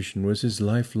education was his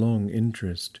lifelong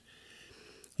interest.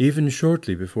 Even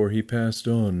shortly before he passed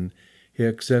on, he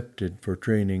accepted for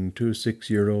training 2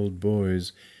 6-year-old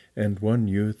boys and 1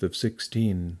 youth of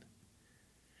 16.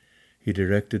 He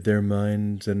directed their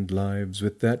minds and lives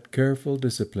with that careful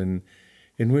discipline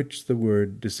in which the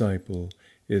word disciple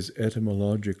is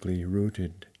etymologically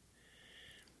rooted.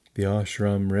 The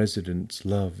ashram residents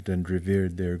loved and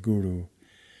revered their guru.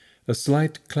 A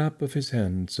slight clap of his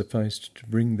hand sufficed to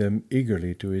bring them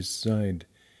eagerly to his side.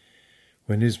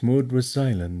 When his mood was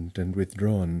silent and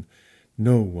withdrawn,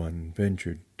 no one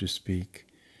ventured to speak.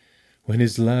 When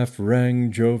his laugh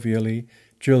rang jovially,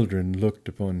 children looked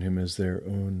upon him as their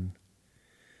own.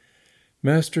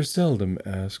 Master seldom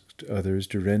asked others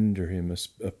to render him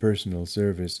a personal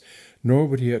service, nor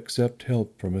would he accept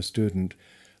help from a student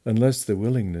unless the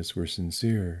willingness were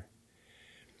sincere.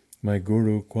 My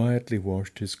guru quietly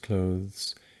washed his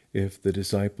clothes if the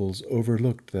disciples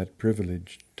overlooked that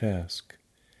privileged task.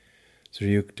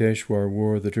 Sri Yukteswar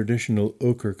wore the traditional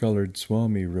ochre-colored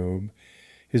Swami robe.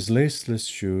 His laceless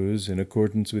shoes, in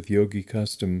accordance with yogi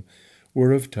custom,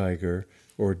 were of tiger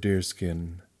or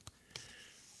deerskin.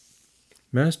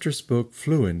 Master spoke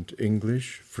fluent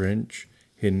English, French,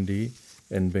 Hindi,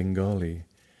 and Bengali.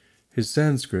 His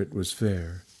Sanskrit was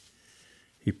fair.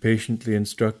 He patiently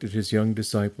instructed his young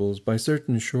disciples by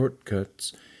certain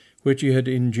shortcuts which he had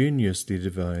ingeniously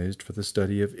devised for the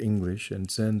study of English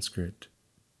and Sanskrit.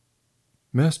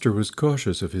 Master was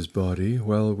cautious of his body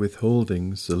while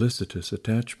withholding solicitous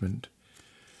attachment.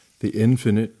 The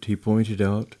infinite, he pointed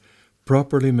out,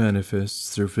 properly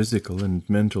manifests through physical and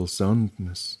mental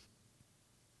soundness.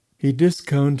 He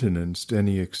discountenanced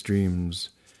any extremes.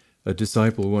 A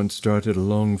disciple once started a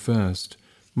long fast.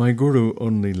 My guru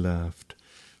only laughed.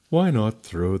 Why not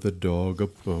throw the dog a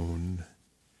bone?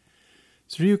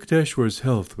 Sri Yukteswar's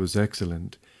health was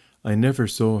excellent. I never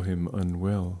saw him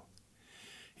unwell.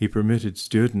 He permitted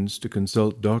students to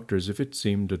consult doctors if it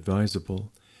seemed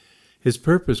advisable. His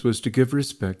purpose was to give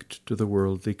respect to the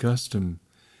worldly custom.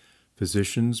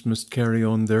 Physicians must carry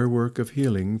on their work of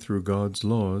healing through God's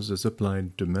laws as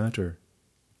applied to matter.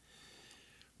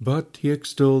 But he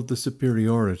extolled the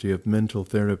superiority of mental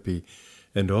therapy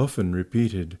and often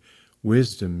repeated,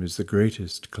 "Wisdom is the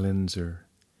greatest cleanser."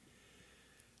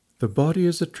 "The body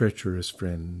is a treacherous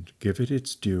friend. Give it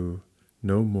its due,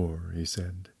 no more," he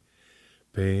said.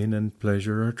 "Pain and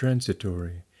pleasure are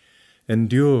transitory.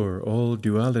 Endure all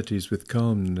dualities with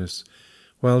calmness,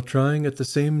 while trying at the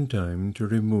same time to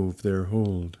remove their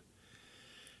hold.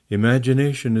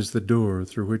 Imagination is the door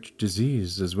through which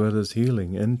disease as well as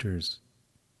healing enters.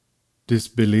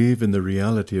 Disbelieve in the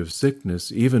reality of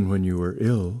sickness even when you are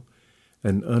ill.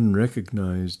 An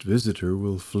unrecognized visitor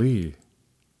will flee."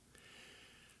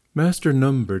 Master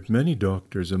numbered many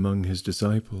doctors among his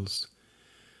disciples.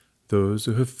 Those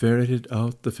who have ferreted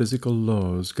out the physical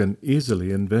laws can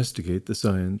easily investigate the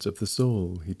science of the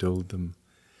soul, he told them.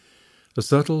 A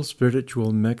subtle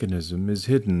spiritual mechanism is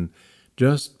hidden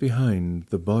just behind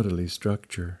the bodily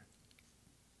structure.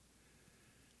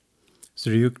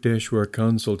 Sri Yukteswar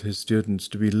counseled his students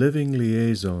to be living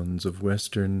liaisons of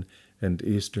Western and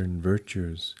Eastern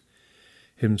virtues.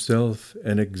 Himself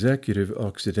an executive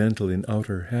Occidental in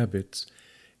outer habits,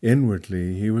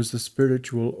 inwardly he was the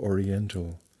spiritual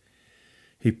Oriental.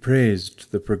 He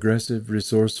praised the progressive,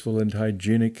 resourceful, and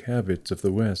hygienic habits of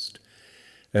the West,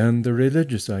 and the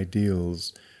religious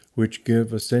ideals which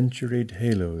give a centuried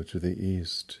halo to the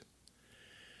East.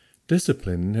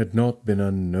 Discipline had not been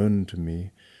unknown to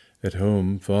me. At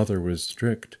home, father was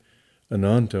strict,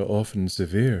 Ananta often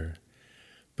severe,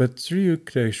 but Sri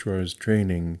Yukteswar's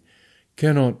training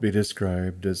cannot be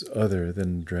described as other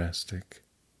than drastic.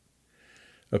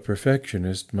 A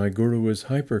perfectionist, my guru was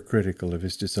hypercritical of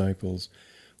his disciples,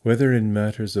 whether in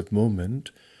matters of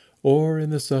moment or in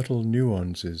the subtle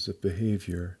nuances of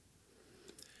behavior.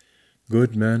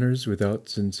 Good manners without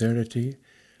sincerity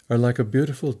are like a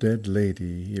beautiful dead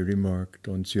lady, he remarked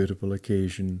on suitable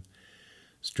occasion.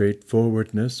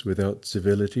 Straightforwardness without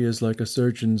civility is like a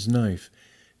surgeon's knife,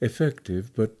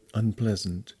 effective but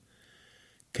unpleasant.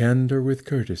 Candor with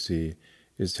courtesy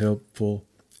is helpful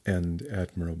and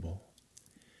admirable.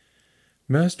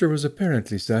 Master was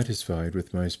apparently satisfied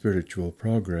with my spiritual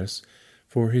progress,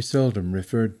 for he seldom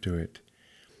referred to it.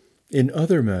 In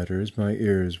other matters my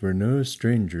ears were no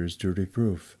strangers to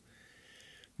reproof.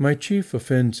 My chief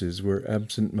offences were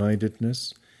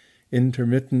absent-mindedness,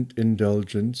 intermittent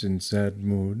indulgence in sad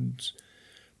moods,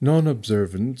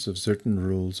 non-observance of certain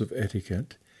rules of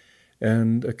etiquette,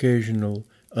 and occasional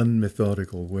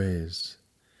unmethodical ways.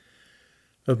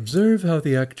 Observe how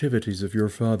the activities of your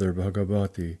father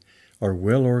Bhagavati are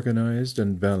well organized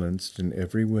and balanced in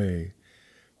every way,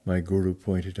 my Guru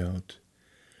pointed out.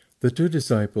 The two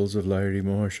disciples of Lahiri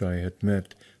Mahashaya had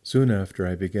met soon after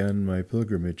I began my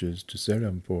pilgrimages to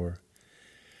Serampore.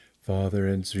 Father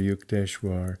and Sri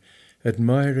Yukteswar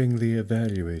admiringly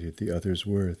evaluated the other's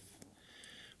worth.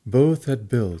 Both had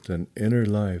built an inner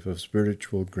life of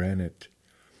spiritual granite,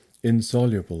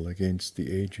 insoluble against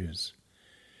the ages.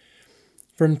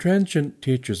 From transient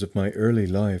teachers of my early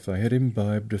life I had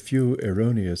imbibed a few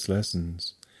erroneous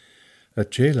lessons. A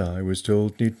chela, I was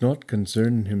told, need not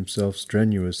concern himself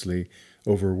strenuously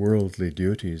over worldly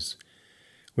duties.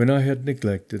 When I had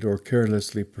neglected or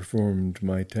carelessly performed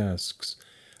my tasks,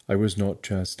 I was not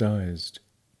chastised.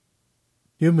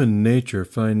 Human nature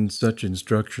finds such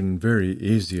instruction very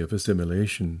easy of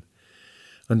assimilation.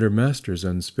 Under Master's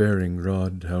unsparing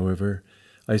rod, however,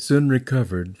 I soon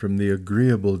recovered from the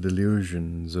agreeable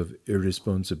delusions of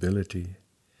irresponsibility.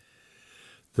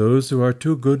 Those who are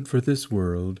too good for this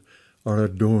world are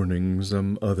adorning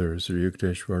some other, Sri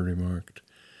Yukteswar remarked.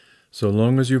 So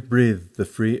long as you breathe the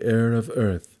free air of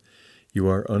earth, you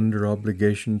are under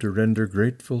obligation to render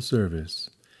grateful service.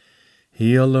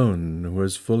 He alone who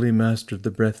has fully mastered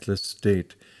the breathless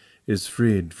state is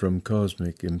freed from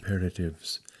cosmic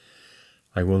imperatives.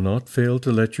 I will not fail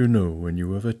to let you know when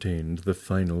you have attained the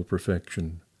final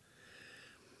perfection.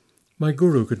 My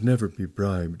Guru could never be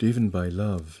bribed, even by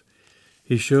love.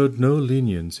 He showed no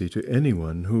leniency to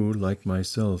anyone who, like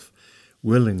myself,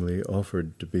 willingly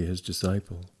offered to be his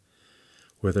disciple.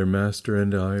 Whether Master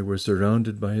and I were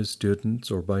surrounded by his students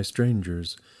or by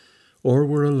strangers, or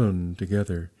were alone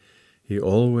together, he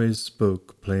always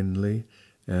spoke plainly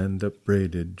and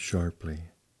upbraided sharply.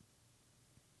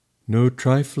 No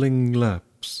trifling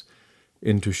lapse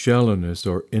into shallowness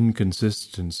or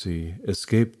inconsistency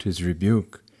escaped his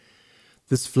rebuke.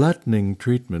 This flattening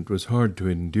treatment was hard to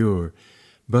endure,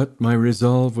 but my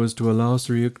resolve was to allow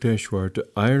Sri Yukteswar to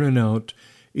iron out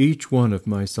each one of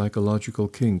my psychological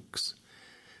kinks.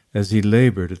 As he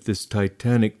labored at this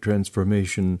titanic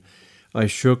transformation, I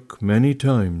shook many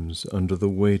times under the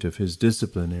weight of his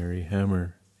disciplinary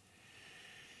hammer.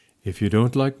 If you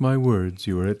don't like my words,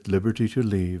 you are at liberty to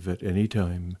leave at any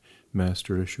time,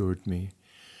 Master assured me.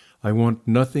 I want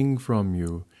nothing from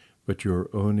you but your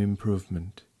own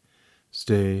improvement.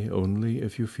 Stay only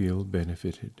if you feel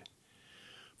benefited.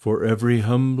 For every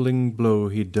humbling blow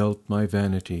he dealt my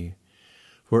vanity,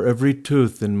 for every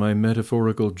tooth in my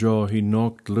metaphorical jaw he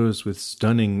knocked loose with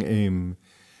stunning aim,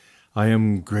 I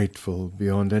am grateful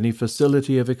beyond any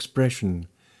facility of expression.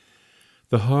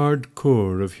 The hard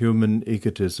core of human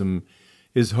egotism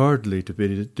is hardly to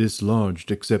be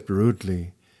dislodged except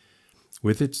rudely.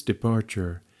 With its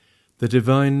departure, the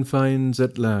divine finds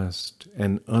at last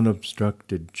an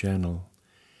unobstructed channel.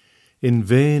 In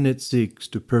vain it seeks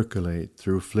to percolate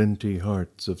through flinty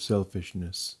hearts of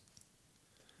selfishness.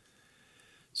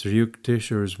 Sri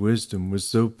Yukteswar's wisdom was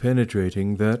so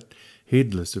penetrating that,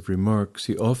 heedless of remarks,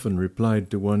 he often replied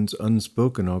to one's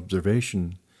unspoken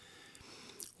observation.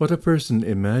 What a person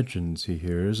imagines he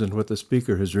hears and what the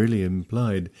speaker has really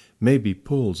implied may be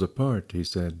poles apart, he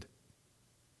said.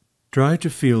 Try to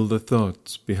feel the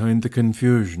thoughts behind the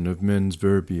confusion of men's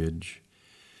verbiage.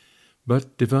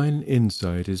 But divine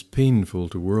insight is painful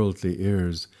to worldly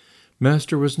ears.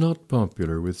 Master was not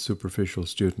popular with superficial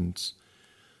students.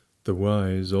 The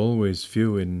wise, always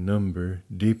few in number,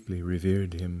 deeply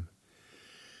revered him.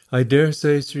 I dare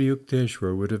say Sri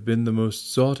Yukteswar would have been the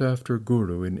most sought-after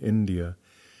guru in India,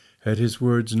 had his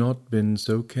words not been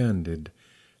so candid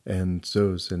and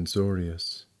so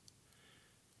censorious.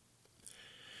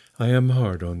 I am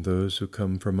hard on those who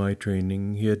come for my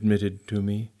training, he admitted to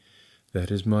me.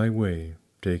 That is my way,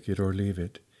 take it or leave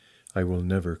it. I will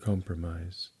never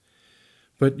compromise.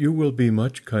 But you will be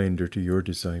much kinder to your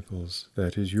disciples,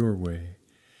 that is your way.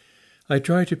 I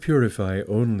try to purify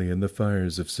only in the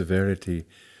fires of severity,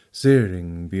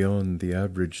 searing beyond the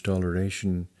average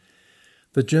toleration.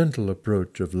 The gentle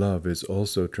approach of love is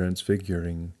also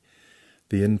transfiguring.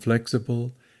 The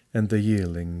inflexible and the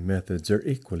yielding methods are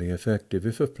equally effective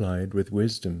if applied with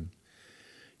wisdom.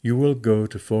 You will go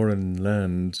to foreign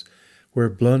lands where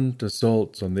blunt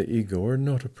assaults on the ego are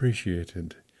not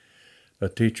appreciated. A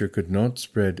teacher could not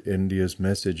spread India's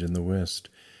message in the West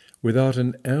without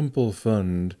an ample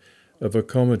fund of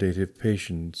accommodative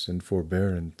patience and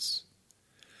forbearance.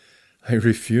 I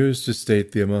refuse to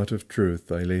state the amount of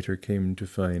truth I later came to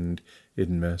find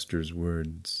in Master's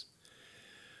words.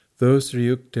 Though Sri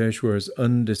Yukteswar's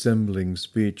undissembling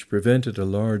speech prevented a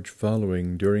large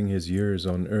following during his years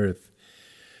on earth,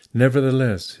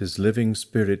 nevertheless his living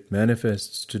spirit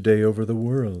manifests today over the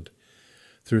world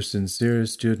through sincere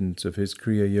students of his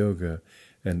Kriya Yoga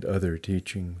and other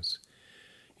teachings.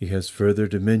 He has further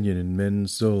dominion in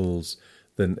men's souls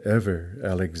than ever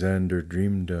Alexander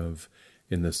dreamed of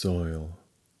in the soil.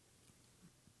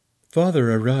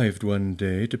 Father arrived one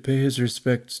day to pay his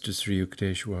respects to Sri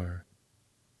Yukteswar.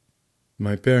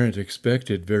 My parent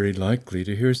expected very likely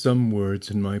to hear some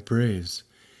words in my praise.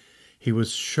 He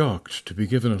was shocked to be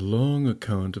given a long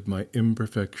account of my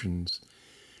imperfections.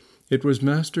 It was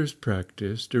Master's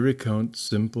practice to recount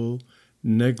simple,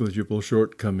 negligible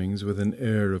shortcomings with an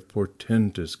air of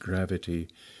portentous gravity.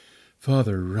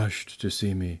 Father rushed to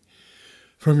see me.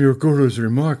 "From your Guru's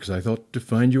remarks, I thought to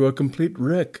find you a complete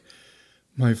wreck."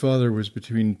 My father was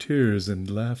between tears and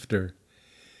laughter.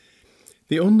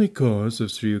 The only cause of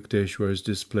Sri Yukteswar's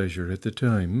displeasure at the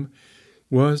time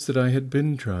was that I had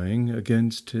been trying,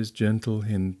 against his gentle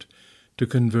hint, to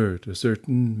convert a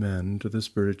certain man to the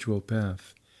spiritual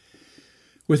path.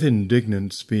 With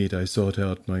indignant speed I sought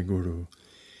out my Guru.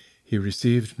 He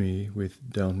received me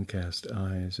with downcast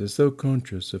eyes, as though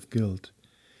conscious of guilt.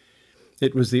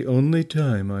 It was the only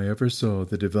time I ever saw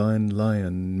the divine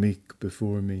lion meek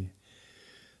before me.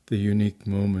 The unique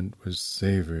moment was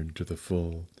savoured to the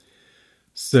full.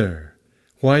 "Sir,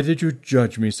 why did you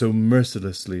judge me so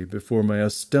mercilessly before my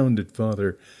astounded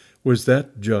father? Was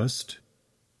that just?"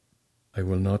 "I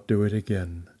will not do it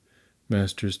again."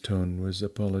 Master's tone was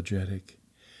apologetic.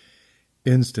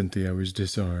 Instantly I was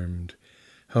disarmed.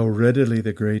 How readily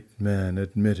the great man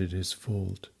admitted his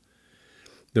fault.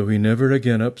 Though he never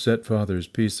again upset Father's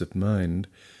peace of mind,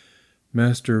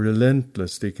 Master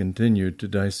relentlessly continued to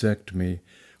dissect me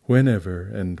whenever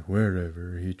and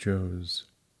wherever he chose.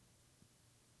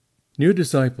 New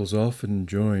disciples often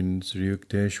joined Sri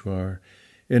Yukteswar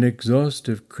in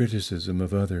exhaustive criticism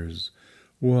of others,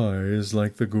 wise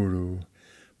like the Guru,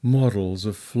 models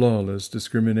of flawless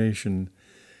discrimination.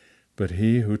 But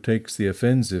he who takes the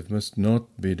offensive must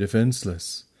not be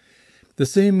defenseless. The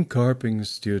same carping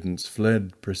students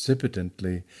fled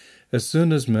precipitately as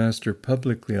soon as Master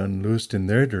publicly unloosed in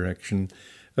their direction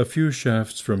a few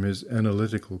shafts from his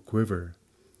analytical quiver.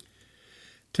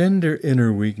 Tender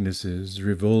inner weaknesses,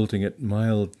 revolting at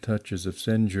mild touches of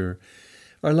censure,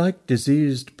 are like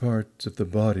diseased parts of the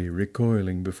body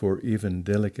recoiling before even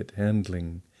delicate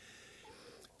handling.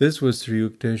 This was Sri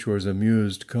Yukteswar's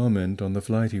amused comment on the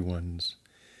flighty ones.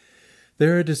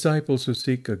 There are disciples who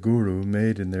seek a guru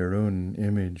made in their own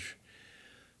image.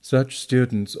 Such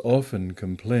students often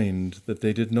complained that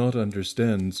they did not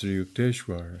understand Sri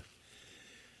Yukteswar.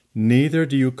 "Neither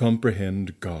do you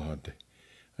comprehend God,"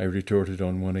 I retorted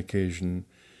on one occasion.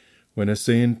 "When a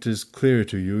saint is clear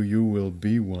to you, you will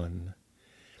be one.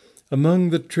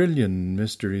 Among the trillion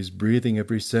mysteries breathing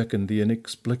every second the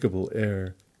inexplicable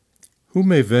air, who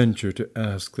may venture to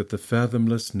ask that the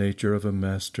fathomless nature of a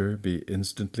master be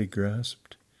instantly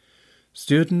grasped?"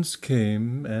 Students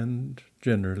came and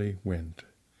generally went.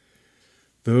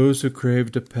 Those who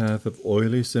craved a path of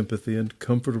oily sympathy and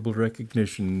comfortable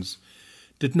recognitions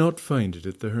did not find it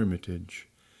at the Hermitage.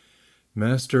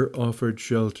 Master offered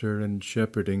shelter and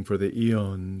shepherding for the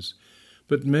eons,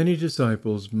 but many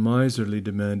disciples miserly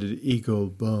demanded ego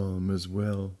balm as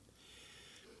well.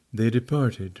 They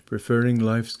departed, preferring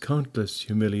life's countless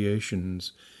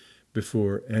humiliations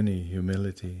before any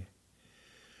humility.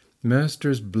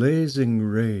 Master's blazing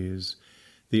rays,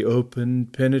 the open,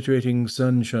 penetrating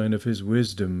sunshine of his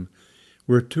wisdom,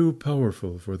 were too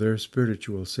powerful for their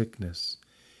spiritual sickness.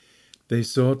 They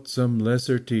sought some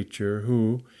lesser teacher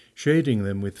who, shading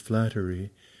them with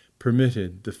flattery,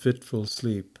 permitted the fitful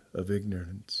sleep of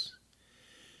ignorance.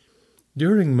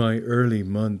 During my early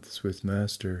months with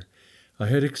Master, I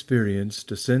had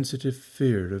experienced a sensitive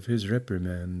fear of his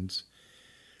reprimands.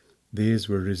 These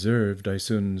were reserved, I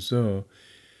soon saw,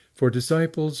 for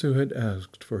disciples who had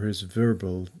asked for his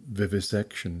verbal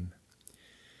vivisection.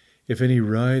 If any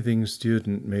writhing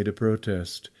student made a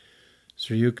protest,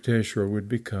 Sri Yukteswar would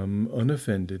become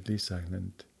unoffendedly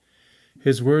silent.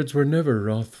 His words were never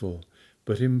wrathful,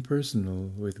 but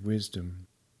impersonal with wisdom.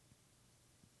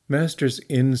 Master's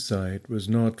insight was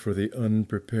not for the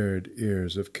unprepared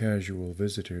ears of casual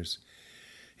visitors.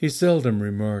 He seldom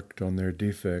remarked on their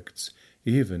defects,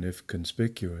 even if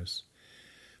conspicuous.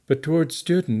 But towards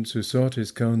students who sought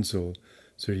his counsel,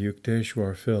 Sri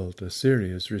Yukteswar felt a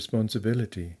serious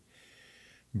responsibility.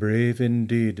 Brave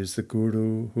indeed is the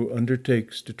Guru who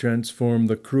undertakes to transform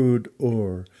the crude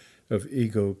ore of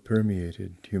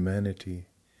ego-permeated humanity.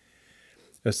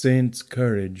 A saint's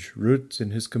courage roots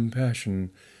in his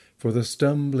compassion for the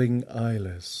stumbling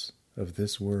eyeless of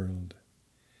this world.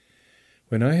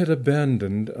 When I had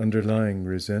abandoned underlying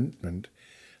resentment,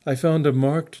 I found a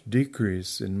marked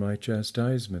decrease in my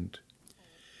chastisement.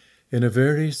 In a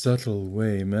very subtle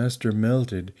way, Master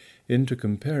melted into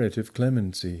comparative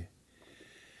clemency.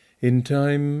 In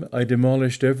time, I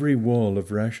demolished every wall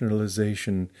of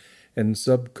rationalization and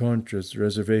subconscious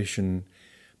reservation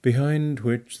behind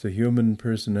which the human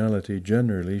personality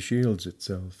generally shields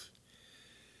itself.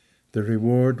 The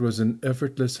reward was an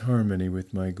effortless harmony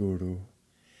with my Guru.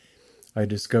 I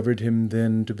discovered him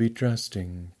then to be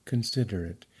trusting,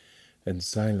 considerate, and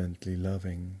silently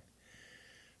loving.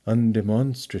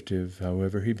 Undemonstrative,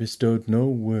 however, he bestowed no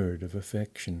word of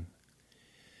affection.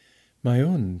 My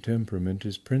own temperament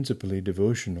is principally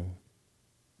devotional.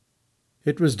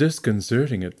 It was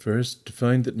disconcerting at first to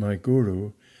find that my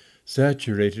Guru,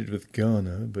 saturated with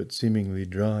jnana but seemingly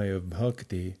dry of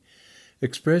bhakti,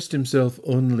 expressed himself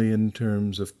only in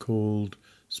terms of cold,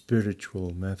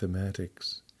 spiritual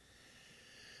mathematics.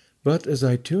 But as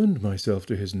I tuned myself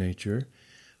to his nature,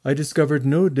 I discovered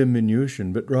no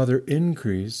diminution, but rather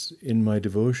increase in my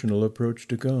devotional approach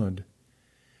to God.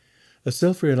 A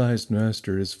self-realized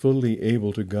master is fully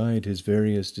able to guide his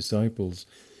various disciples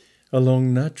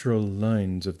along natural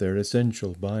lines of their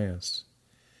essential bias.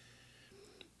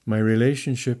 My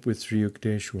relationship with Sri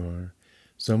Yukteswar,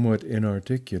 somewhat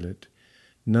inarticulate,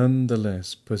 none the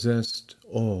less possessed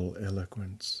all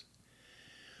eloquence.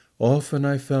 Often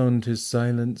I found his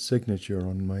silent signature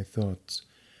on my thoughts,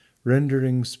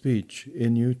 rendering speech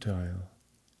inutile.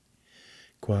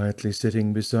 Quietly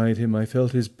sitting beside him, I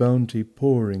felt his bounty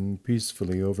pouring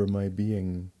peacefully over my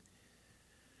being.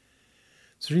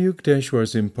 Sri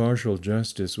Yukteswar's impartial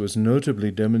justice was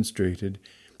notably demonstrated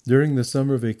during the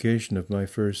summer vacation of my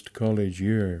first college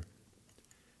year.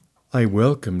 I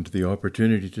welcomed the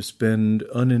opportunity to spend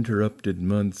uninterrupted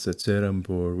months at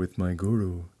Serampore with my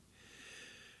Guru.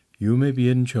 "You may be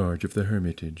in charge of the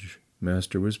hermitage."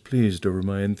 Master was pleased over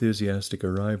my enthusiastic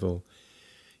arrival.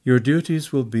 "Your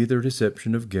duties will be the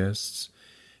reception of guests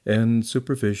and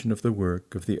supervision of the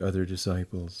work of the other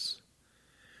disciples."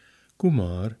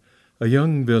 Kumar, a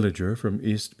young villager from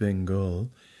East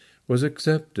Bengal, was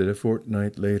accepted a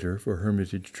fortnight later for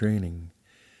hermitage training.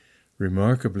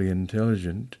 Remarkably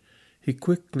intelligent, he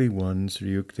quickly won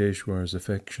Sri Yukteswar's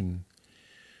affection.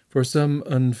 For some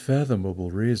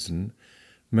unfathomable reason,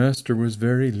 Master was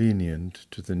very lenient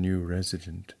to the new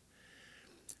resident.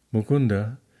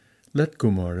 "Mukunda, let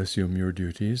Kumar assume your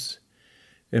duties.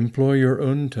 Employ your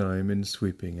own time in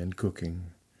sweeping and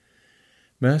cooking."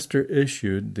 Master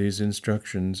issued these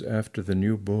instructions after the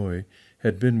new boy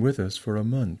had been with us for a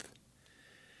month.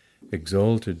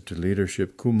 Exalted to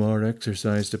leadership, Kumar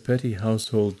exercised a petty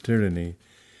household tyranny.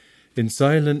 In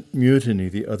silent mutiny,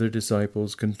 the other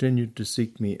disciples continued to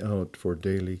seek me out for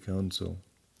daily counsel.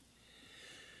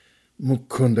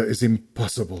 "Mukunda is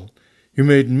impossible. You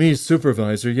made me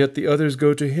supervisor, yet the others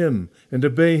go to him and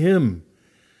obey him."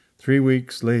 3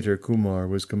 weeks later, Kumar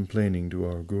was complaining to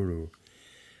our Guru.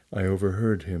 I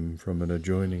overheard him from an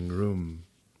adjoining room.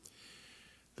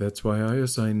 "That's why I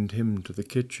assigned him to the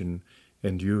kitchen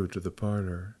and you to the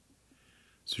parlor."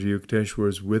 Sri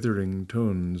Yukteswar's withering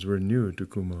tones were new to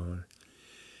Kumar.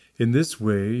 "In this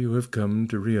way you have come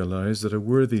to realize that a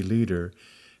worthy leader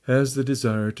has the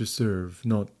desire to serve,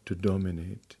 not to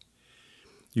dominate.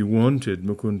 You wanted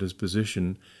Mukunda's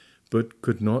position, but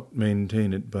could not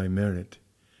maintain it by merit.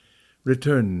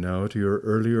 Return now to your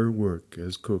earlier work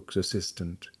as cook's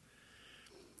assistant."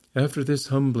 After this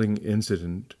humbling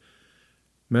incident,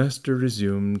 Master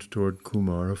resumed toward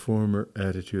Kumar a former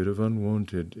attitude of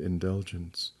unwonted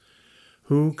indulgence.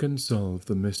 Who can solve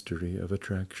the mystery of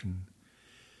attraction?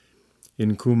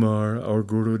 In Kumar, our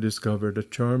Guru discovered a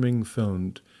charming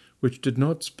fount which did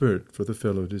not spurt for the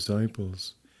fellow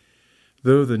disciples.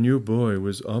 Though the new boy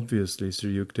was obviously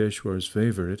Sri Yukteswar's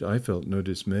favorite, I felt no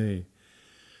dismay.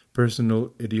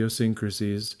 Personal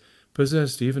idiosyncrasies,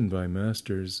 possessed even by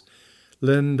masters,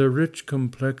 lend a rich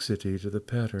complexity to the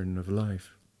pattern of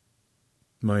life.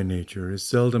 My nature is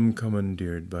seldom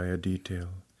commandeered by a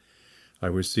detail. I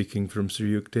was seeking from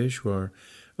Sri Yukteswar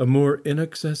a more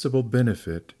inaccessible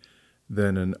benefit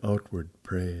than an outward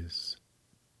praise.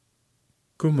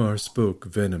 Kumar spoke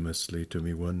venomously to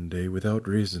me one day without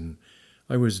reason.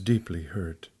 I was deeply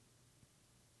hurt.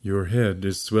 "Your head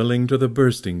is swelling to the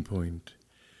bursting point."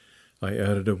 I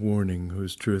added a warning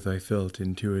whose truth I felt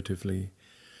intuitively.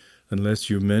 "Unless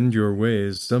you mend your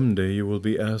ways, some day you will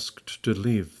be asked to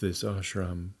leave this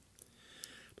ashram."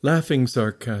 Laughing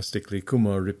sarcastically,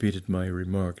 Kumar repeated my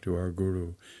remark to our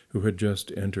Guru, who had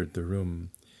just entered the room.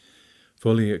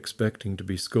 Fully expecting to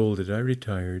be scolded, I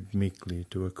retired meekly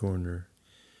to a corner.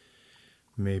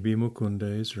 Maybe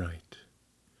Mukunda is right.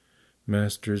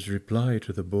 Master's reply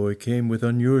to the boy came with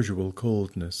unusual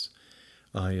coldness.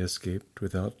 I escaped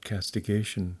without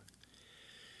castigation.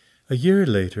 A year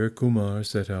later, Kumar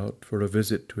set out for a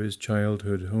visit to his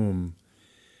childhood home.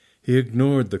 He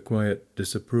ignored the quiet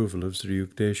disapproval of Sri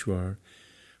Yukteswar,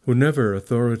 who never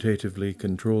authoritatively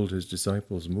controlled his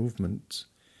disciples' movements.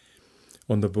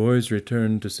 On the boy's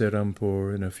return to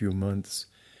Serampore in a few months,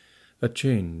 a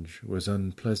change was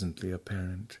unpleasantly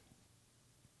apparent.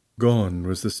 Gone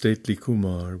was the stately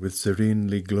Kumar with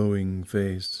serenely glowing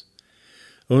face.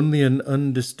 Only an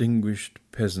undistinguished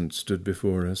peasant stood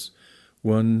before us,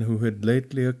 one who had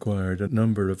lately acquired a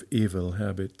number of evil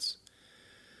habits.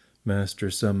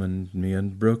 Master summoned me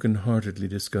and broken-heartedly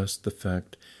discussed the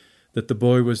fact that the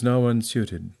boy was now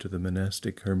unsuited to the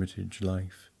monastic hermitage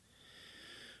life.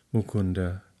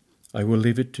 "Mukunda, I will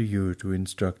leave it to you to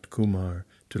instruct Kumar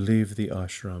to leave the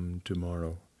ashram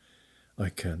tomorrow. I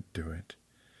can't do it."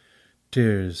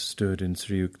 Tears stood in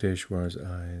Sri Yukteswar's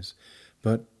eyes,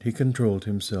 but he controlled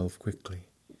himself quickly.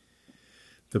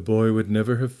 The boy would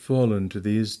never have fallen to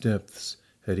these depths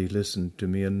had he listened to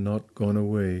me and not gone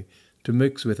away to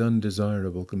mix with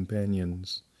undesirable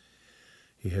companions.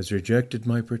 He has rejected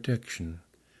my protection.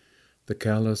 The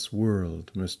callous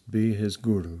world must be his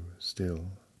guru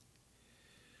still.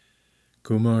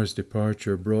 Kumar's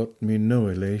departure brought me no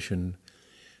elation.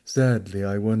 Sadly,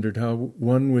 I wondered how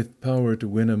one with power to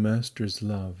win a master's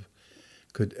love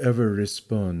could ever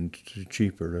respond to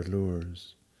cheaper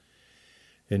allures.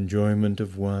 Enjoyment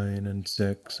of wine and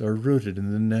sex are rooted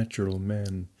in the natural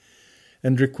man,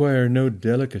 and require no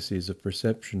delicacies of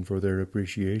perception for their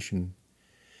appreciation.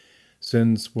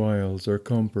 Sense wiles are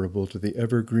comparable to the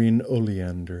evergreen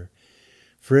oleander,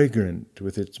 fragrant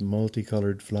with its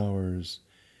multicolored flowers.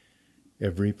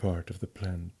 Every part of the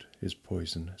plant is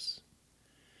poisonous.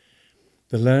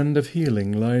 The land of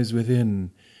healing lies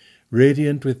within,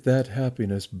 radiant with that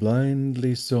happiness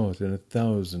blindly sought in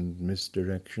 1,000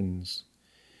 misdirections.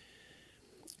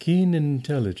 Keen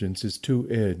intelligence is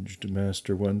two-edged,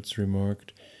 Master once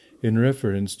remarked, in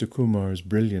reference to Kumar's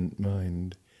brilliant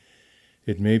mind.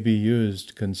 It may be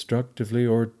used constructively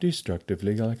or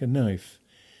destructively like a knife,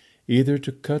 either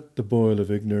to cut the boil of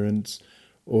ignorance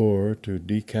or to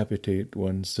decapitate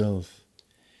oneself.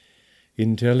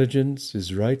 Intelligence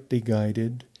is rightly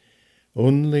guided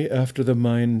only after the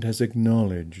mind has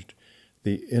acknowledged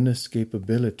the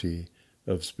inescapability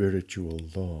of spiritual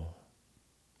law.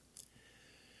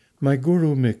 My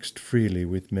Guru mixed freely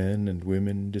with men and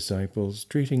women, disciples,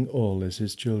 treating all as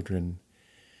his children.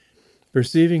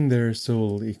 Perceiving their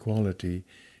soul equality,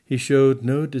 he showed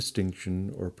no distinction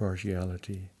or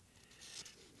partiality.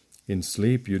 "In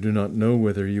sleep you do not know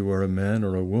whether you are a man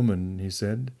or a woman," he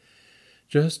said.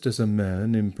 "Just as a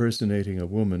man impersonating a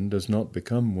woman does not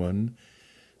become one,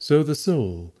 so the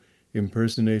soul,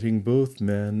 impersonating both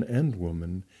man and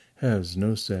woman, has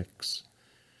no sex.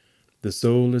 The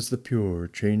soul is the pure,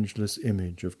 changeless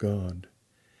image of God."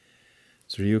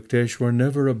 Sri Yukteswar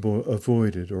never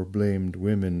avoided or blamed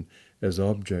women as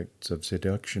objects of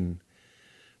seduction.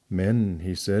 Men,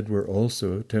 he said, were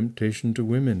also a temptation to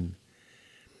women.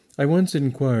 I once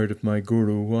inquired of my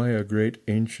Guru why a great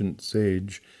ancient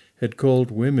sage had called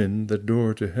women the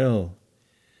door to hell.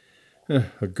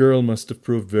 A girl must have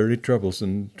proved very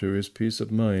troublesome to his peace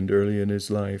of mind early in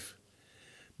his life,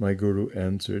 my Guru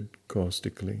answered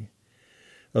caustically.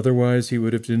 Otherwise he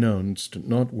would have denounced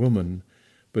not woman,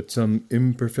 but some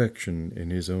imperfection in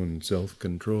his own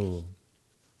self-control.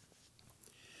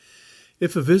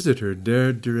 If a visitor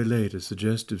dared to relate a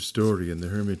suggestive story in the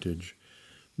hermitage,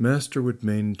 Master would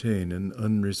maintain an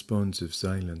unresponsive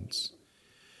silence.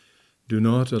 "Do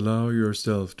not allow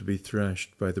yourself to be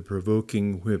thrashed by the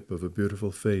provoking whip of a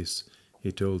beautiful face,"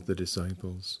 he told the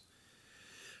disciples.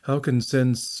 "How can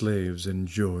sense slaves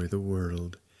enjoy the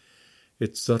world?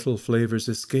 Its subtle flavors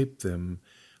escape them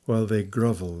while they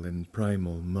grovel in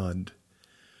primal mud.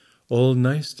 all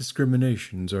nice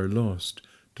discriminations are lost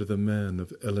to the man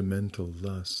of elemental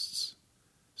lusts.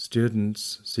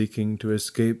 Students seeking to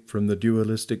escape from the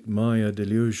dualistic Maya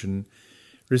delusion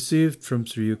received from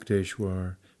Sri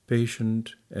Yukteswar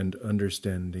patient and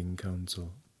understanding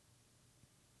counsel.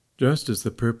 Just as the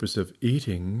purpose of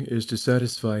eating is to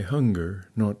satisfy hunger,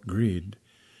 not greed,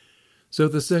 so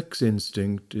the sex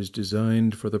instinct is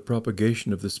designed for the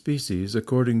propagation of the species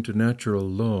according to natural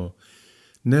law,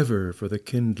 never for the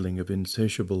kindling of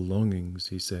insatiable longings,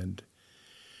 he said.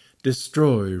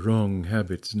 Destroy wrong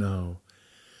habits now,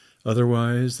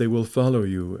 otherwise they will follow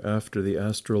you after the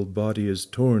astral body is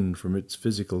torn from its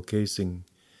physical casing.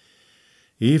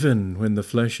 Even when the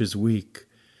flesh is weak,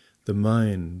 the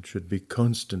mind should be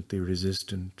constantly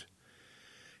resistant.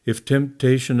 If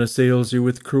temptation assails you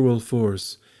with cruel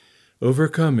force,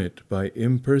 overcome it by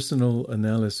impersonal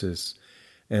analysis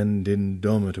and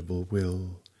indomitable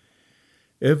will.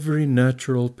 Every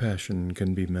natural passion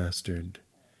can be mastered.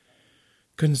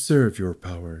 Conserve your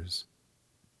powers.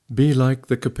 Be like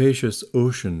the capacious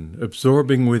ocean,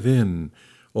 absorbing within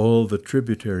all the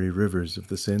tributary rivers of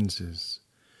the senses.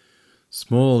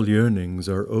 Small yearnings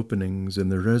are openings in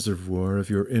the reservoir of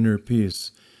your inner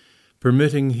peace,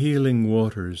 permitting healing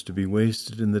waters to be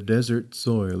wasted in the desert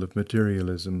soil of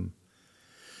materialism.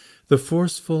 The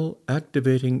forceful,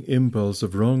 activating impulse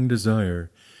of wrong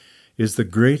desire is the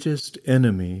greatest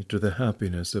enemy to the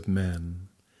happiness of man.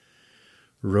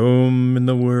 Roam in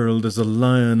the world as a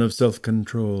lion of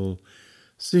self-control.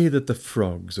 See that the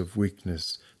frogs of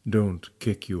weakness don't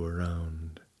kick you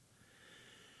around.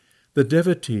 The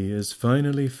devotee is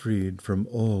finally freed from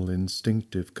all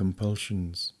instinctive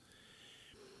compulsions.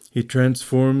 He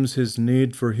transforms his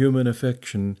need for human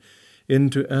affection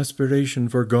into aspiration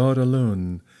for God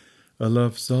alone, a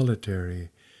love solitary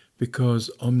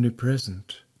because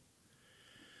omnipresent.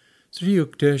 Sri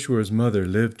Yukteswar's mother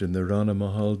lived in the Rana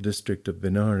Mahal district of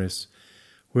Benares,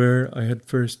 where I had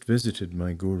first visited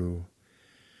my guru.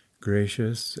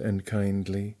 Gracious and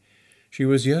kindly, she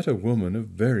was yet a woman of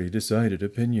very decided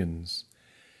opinions.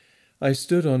 I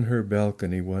stood on her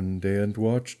balcony one day and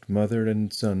watched mother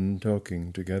and son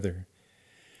talking together.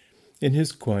 In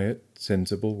his quiet,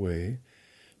 sensible way,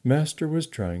 Master was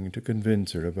trying to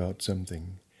convince her about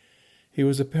something. He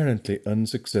was apparently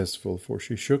unsuccessful, for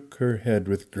she shook her head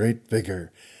with great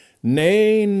vigor.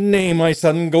 "Nay, nay, my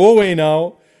son, go away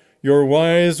now. Your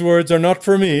wise words are not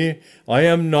for me. I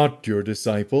am not your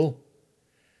disciple."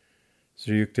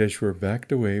 Sri Yukteswar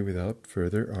backed away without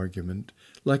further argument,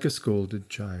 like a scolded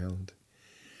child.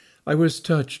 I was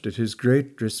touched at his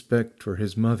great respect for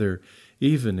his mother,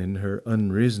 even in her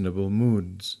unreasonable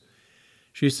moods.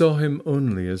 She saw him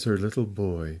only as her little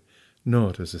boy,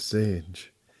 not as a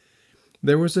sage.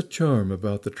 There was a charm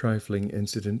about the trifling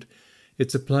incident.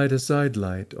 It supplied a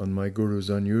sidelight on my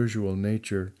guru's unusual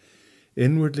nature,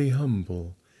 inwardly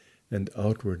humble and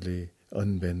outwardly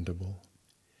unbendable.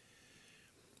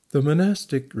 The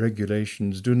monastic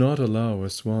regulations do not allow a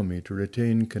Swami to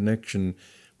retain connection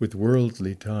with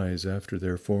worldly ties after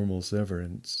their formal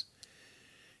severance.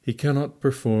 He cannot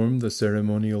perform the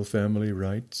ceremonial family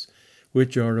rites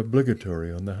which are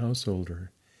obligatory on the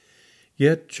householder.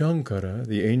 Yet Shankara,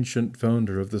 the ancient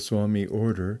founder of the Swami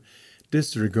order,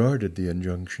 disregarded the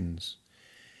injunctions.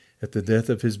 At the death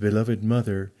of his beloved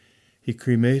mother, he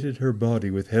cremated her body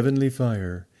with heavenly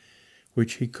fire,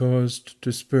 which he caused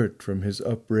to spurt from his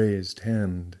upraised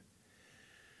hand.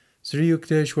 Sri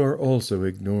Yukteswar also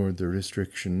ignored the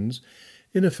restrictions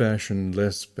in a fashion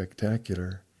less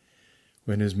spectacular.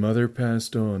 When his mother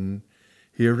passed on,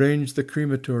 he arranged the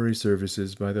crematory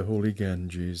services by the holy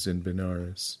Ganges in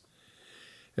Benares,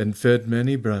 and fed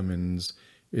many Brahmins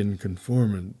in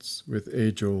conformance with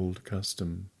age-old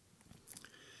custom.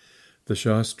 The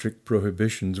Shastric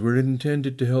prohibitions were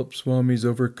intended to help Swamis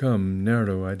overcome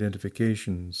narrow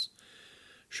identifications.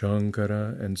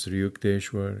 Shankara and Sri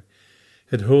Yukteswar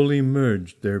had wholly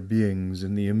merged their beings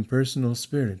in the impersonal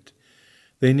spirit.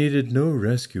 They needed no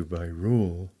rescue by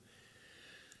rule.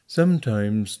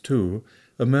 Sometimes, too,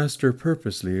 a master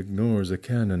purposely ignores a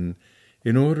canon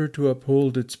in order to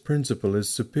uphold its principle as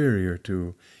superior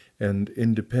to and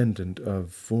independent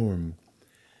of form.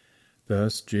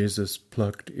 Thus Jesus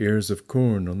plucked ears of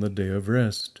corn on the day of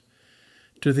rest.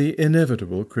 To the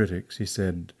inevitable critics he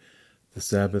said, "The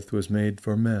Sabbath was made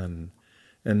for man,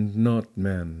 and not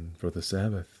man for the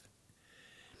Sabbath."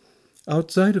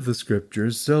 Outside of the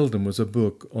scriptures, seldom was a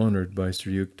book honored by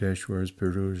Sri Yukteswar's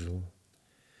perusal.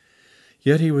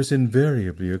 Yet he was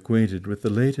invariably acquainted with the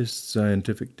latest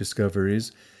scientific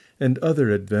discoveries and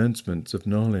other advancements of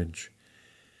knowledge.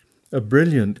 A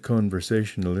brilliant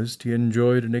conversationalist, he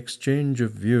enjoyed an exchange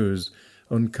of views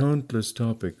on countless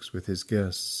topics with his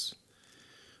guests.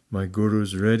 My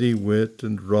Guru's ready wit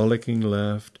and rollicking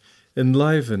laugh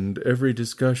enlivened every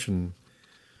discussion.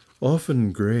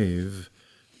 Often grave,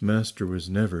 Master was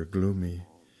never gloomy.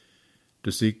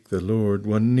 To seek the Lord,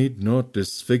 one need not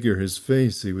disfigure his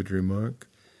face, he would remark.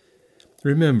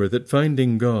 Remember that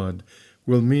finding God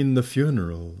will mean the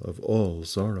funeral of all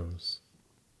sorrows.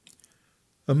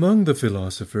 Among the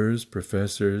philosophers,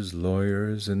 professors,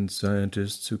 lawyers, and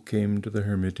scientists who came to the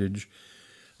hermitage,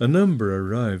 a number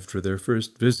arrived for their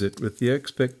first visit with the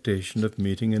expectation of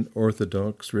meeting an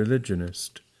orthodox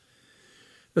religionist.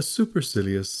 A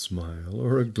supercilious smile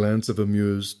or a glance of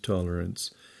amused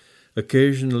tolerance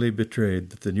occasionally betrayed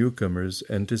that the newcomers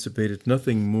anticipated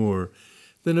nothing more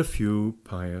than a few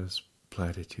pious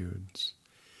platitudes.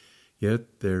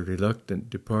 Yet their reluctant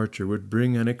departure would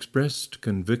bring an expressed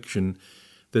conviction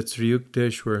that Sri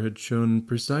Yukteswar had shown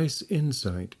precise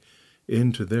insight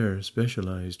into their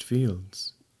specialized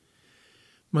fields.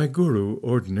 My Guru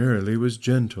ordinarily was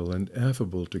gentle and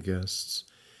affable to guests.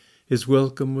 His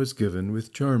welcome was given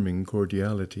with charming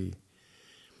cordiality.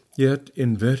 Yet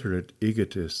inveterate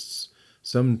egotists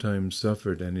sometimes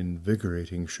suffered an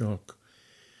invigorating shock.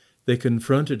 They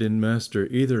confronted in Master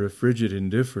either a frigid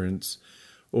indifference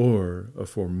or a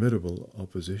formidable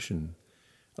opposition,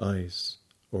 ice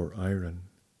or iron.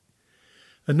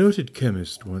 A noted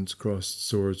chemist once crossed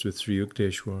swords with Sri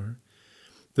Yukteswar.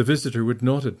 The visitor would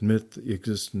not admit the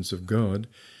existence of God,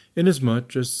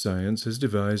 inasmuch as science has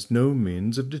devised no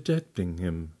means of detecting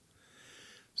him.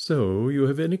 So you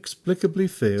have inexplicably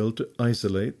failed to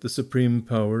isolate the supreme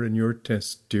power in your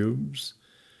test tubes?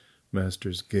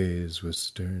 Master's gaze was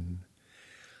stern.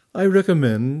 I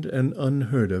recommend an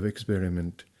unheard-of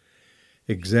experiment.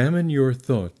 Examine your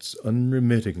thoughts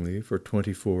unremittingly for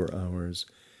 24 hours.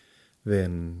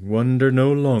 Then wonder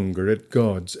no longer at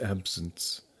God's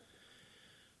absence.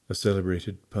 A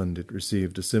celebrated pundit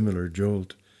received a similar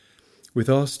jolt. With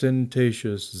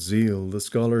ostentatious zeal, the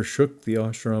scholar shook the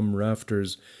ashram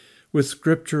rafters with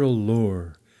scriptural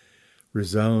lore.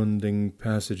 Resounding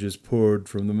passages poured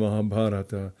from the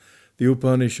Mahabharata, the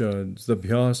Upanishads, the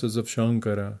Vyasas of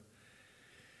Shankara.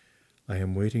 I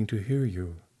am waiting to hear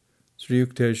you. Sri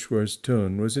Yukteswar's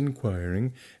tone was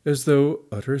inquiring, as though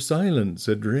utter silence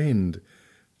had reigned.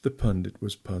 The pundit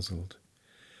was puzzled.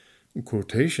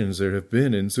 Quotations there have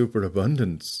been in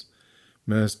superabundance.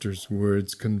 Master's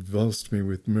words convulsed me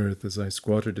with mirth as I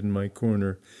squatted in my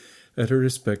corner at a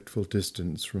respectful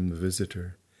distance from the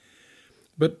visitor.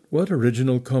 But what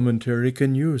original commentary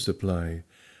can you supply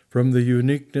from the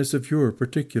uniqueness of your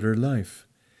particular life?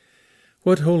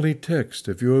 What holy text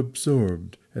have you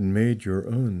absorbed and made your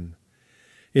own?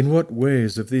 In what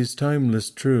ways have these timeless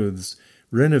truths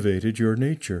renovated your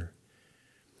nature?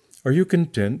 Are you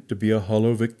content to be a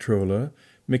hollow Victrola,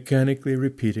 mechanically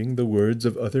repeating the words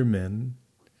of other men?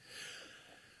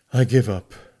 I give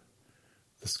up.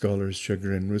 The scholar's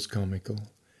chagrin was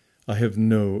comical. I have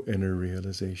no inner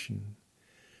realization.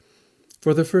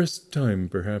 For the first time,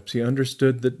 perhaps, he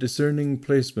understood that discerning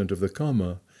placement of the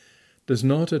comma does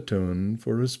not atone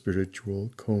for a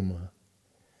spiritual coma.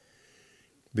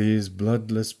 These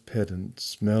bloodless pedants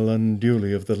smell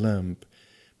unduly of the lamp,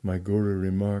 my Guru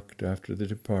remarked after the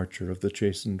departure of the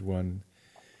chastened one.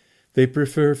 They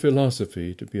prefer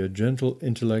philosophy to be a gentle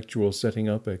intellectual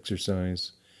setting-up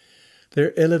exercise.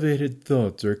 Their elevated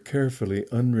thoughts are carefully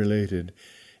unrelated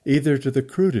either to the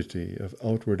crudity of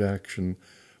outward action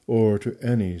or to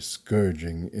any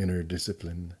scourging inner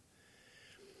discipline.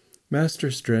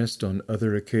 Master stressed on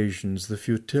other occasions the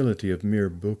futility of mere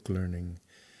book learning.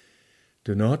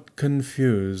 Do not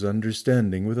confuse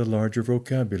understanding with a larger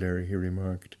vocabulary, he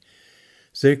remarked.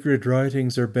 Sacred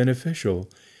writings are beneficial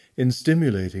in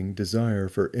stimulating desire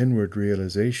for inward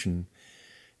realization,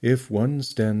 if one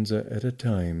stanza at a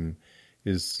time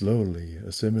is slowly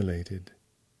assimilated.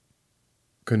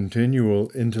 Continual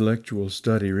intellectual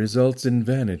study results in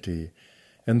vanity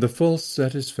and the false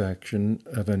satisfaction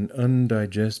of an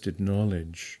undigested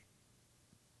knowledge.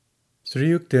 Sri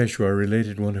Yukteswar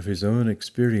related one of his own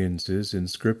experiences in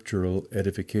scriptural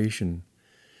edification.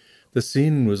 The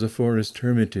scene was a forest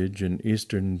hermitage in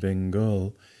eastern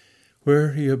Bengal,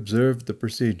 where he observed the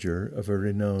procedure of a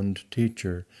renowned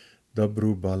teacher,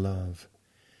 Dabru Balav.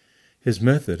 His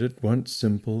method, at once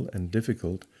simple and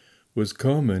difficult, was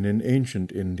common in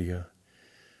ancient India.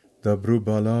 Dabru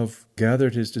Balav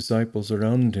gathered his disciples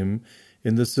around him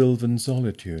in the sylvan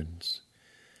solitudes.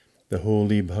 The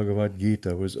holy Bhagavad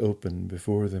Gita was open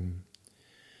before them.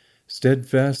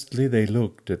 Steadfastly they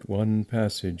looked at one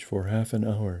passage for half an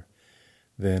hour,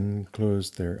 then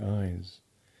closed their eyes.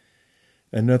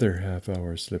 Another half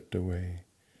hour slipped away.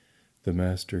 The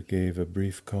master gave a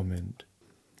brief comment.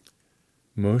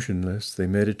 Motionless, they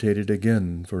meditated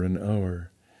again for an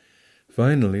hour.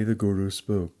 Finally, the Guru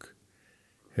spoke.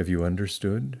 Have you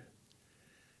understood?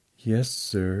 Yes,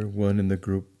 sir, one in the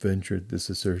group ventured this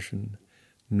assertion.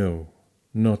 No,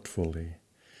 not fully.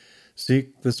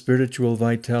 Seek the spiritual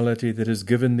vitality that has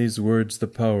given these words the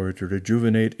power to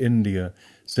rejuvenate India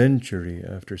century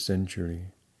after century.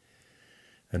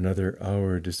 Another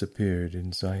hour disappeared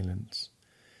in silence.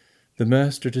 The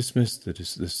master dismissed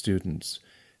the students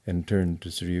and turned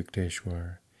to Sri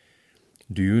Yukteswar.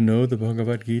 Do you know the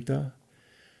Bhagavad Gita?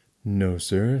 No,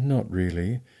 sir, not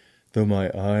really, though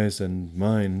my eyes and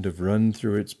mind have run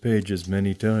through its pages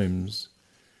many times.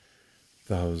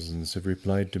 Thousands have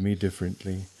replied to me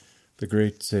differently. The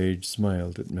great sage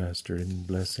smiled at Master in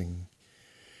blessing.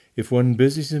 If one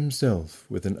busies himself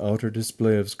with an outer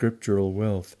display of scriptural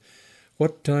wealth,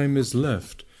 what time is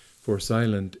left for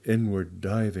silent inward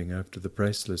diving after the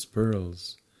priceless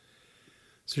pearls?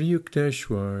 Sri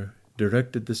Yukteswar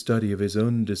directed the study of his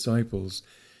own disciples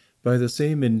by the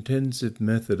same intensive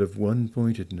method of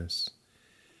one-pointedness.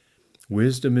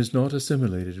 Wisdom is not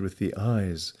assimilated with the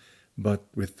eyes, but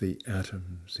with the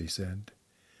atoms, he said.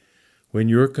 When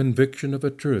your conviction of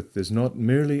a truth is not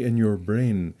merely in your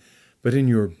brain, but in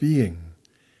your being,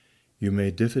 you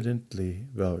may diffidently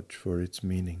vouch for its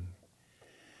meaning.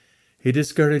 He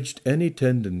discouraged any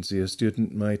tendency a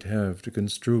student might have to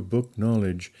construe book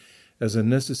knowledge as a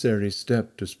necessary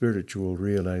step to spiritual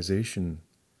realization.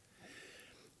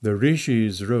 The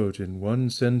rishis wrote in one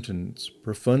sentence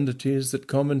profundities that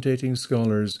commentating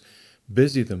scholars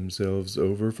busy themselves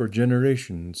over for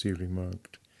generations, he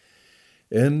remarked.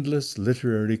 Endless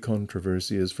literary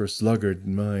controversy is for sluggard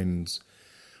minds.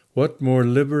 What more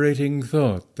liberating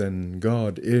thought than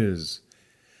God is?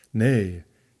 Nay,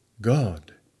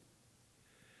 God.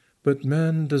 But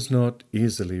man does not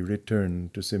easily return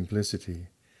to simplicity.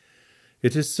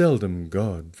 It is seldom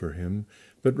God for him,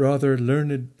 but rather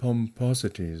learned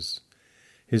pomposities.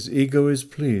 His ego is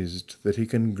pleased that he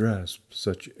can grasp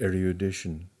such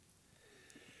erudition.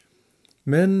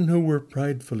 Men who were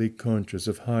pridefully conscious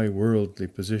of high worldly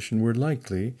position were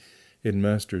likely, in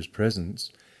Master's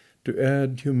presence, to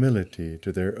add humility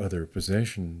to their other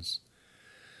possessions.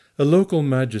 A local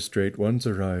magistrate once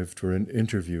arrived for an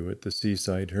interview at the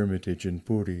seaside hermitage in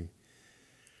Puri.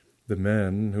 The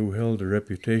man, who held a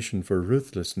reputation for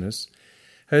ruthlessness,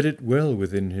 had it well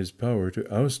within his power to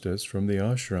oust us from the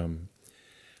ashram.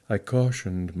 I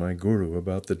cautioned my guru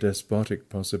about the despotic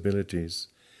possibilities,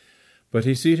 but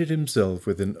he seated himself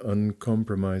with an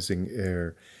uncompromising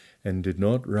air and did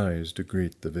not rise to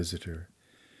greet the visitor.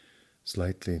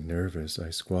 Slightly nervous, I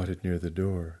squatted near the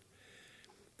door.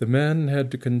 The man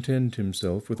had to content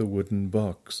himself with a wooden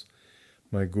box.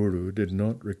 My guru did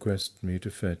not request me to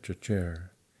fetch a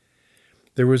chair.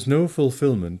 There was no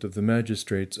fulfillment of the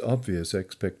magistrate's obvious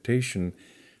expectation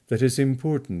that his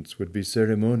importance would be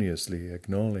ceremoniously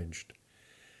acknowledged.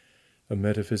 A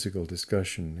metaphysical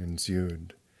discussion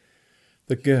ensued.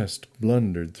 The guest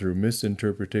blundered through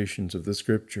misinterpretations of the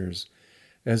scriptures.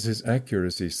 As his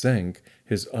accuracy sank,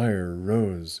 his ire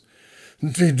rose.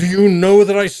 Do you know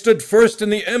that I stood first in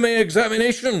the M.A.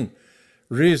 examination?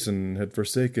 Reason had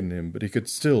forsaken him, but he could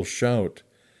still shout.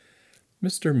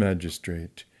 Mr.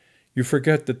 Magistrate, you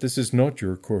forget that this is not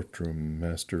your courtroom,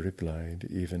 Master replied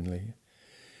evenly.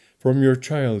 From your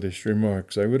childish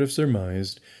remarks I would have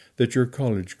surmised that your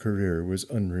college career was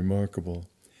unremarkable.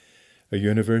 A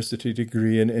university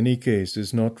degree in any case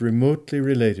is not remotely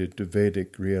related to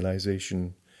Vedic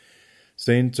realization.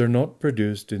 Saints are not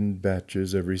produced in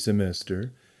batches every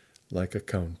semester, like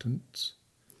accountants.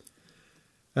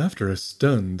 After a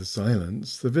stunned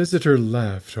silence, the visitor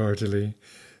laughed heartily.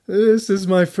 This is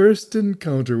my first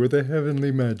encounter with a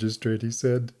heavenly magistrate, he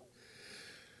said.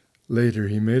 Later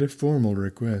he made a formal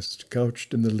request,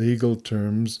 couched in the legal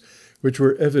terms which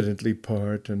were evidently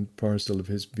part and parcel of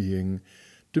his being,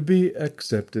 to be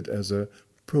accepted as a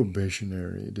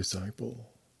probationary disciple.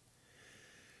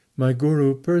 My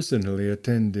guru personally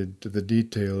attended to the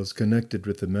details connected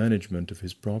with the management of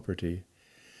his property.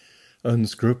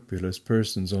 Unscrupulous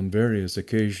persons on various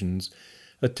occasions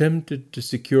attempted to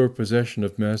secure possession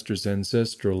of Master's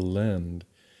ancestral land.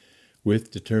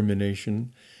 With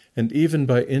determination, and even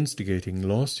by instigating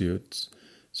lawsuits,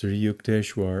 Sri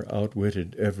Yukteswar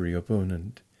outwitted every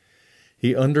opponent.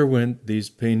 He underwent these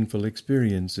painful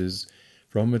experiences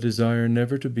from a desire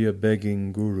never to be a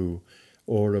begging guru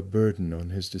or a burden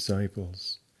on his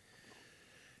disciples.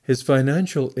 His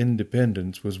financial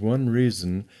independence was one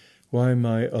reason why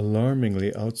my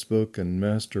alarmingly outspoken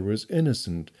master was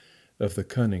innocent of the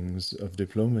cunnings of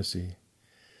diplomacy.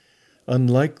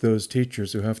 Unlike those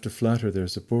teachers who have to flatter their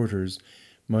supporters,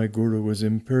 my Guru was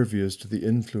impervious to the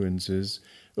influences,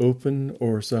 open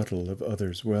or subtle, of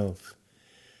others' wealth.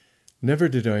 Never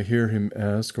did I hear him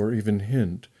ask or even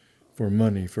hint for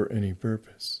money for any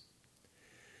purpose.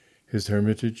 His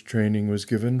hermitage training was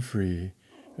given free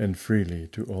and freely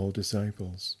to all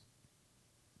disciples.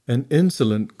 An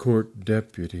insolent court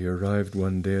deputy arrived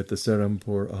one day at the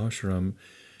Serampore ashram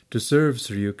to serve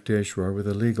Sri Yukteswar with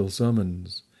a legal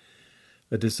summons.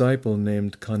 A disciple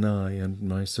named Kanai and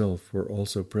myself were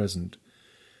also present.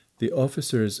 The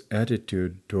officer's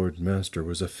attitude toward Master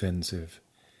was offensive.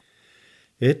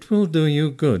 "It will do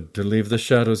you good to leave the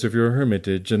shadows of your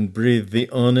hermitage and breathe the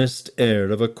honest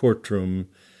air of a courtroom."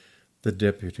 The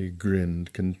deputy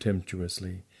grinned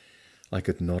contemptuously. I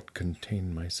could not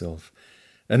contain myself.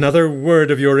 "Another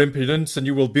word of your impudence, and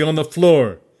you will be on the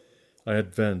floor." I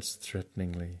advanced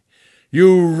threateningly.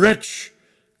 "You wretch!"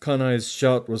 Kanai's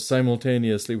shout was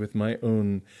simultaneously with my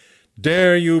own.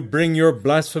 "Dare you bring your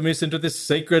blasphemies into this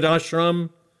sacred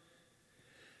ashram?"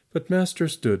 But Master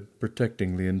stood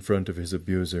protectingly in front of his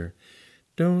abuser.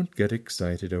 "Don't get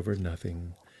excited over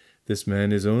nothing. This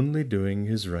man is only doing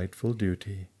his rightful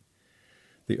duty."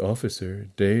 The officer,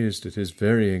 dazed at his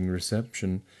varying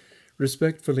reception,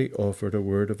 respectfully offered a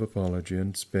word of apology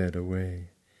and sped away.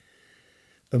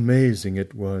 Amazing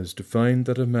it was to find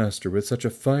that a master with such a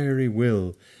fiery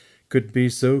will could be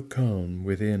so calm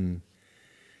within.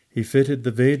 He fitted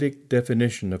the Vedic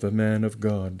definition of a man of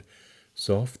God,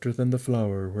 softer than the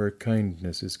flower where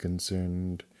kindness is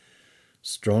concerned,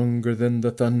 stronger than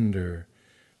the thunder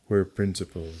where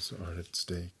principles are at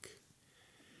stake.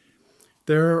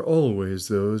 There are always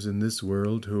those in this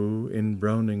world who, in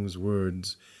Browning's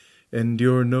words,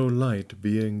 endure no light,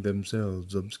 being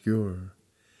themselves obscure.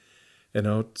 An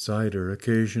outsider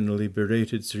occasionally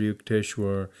berated Sri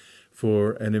Yukteswar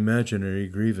for an imaginary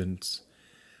grievance.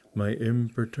 My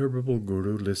imperturbable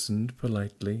Guru listened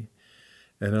politely,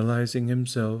 analyzing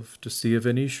himself to see if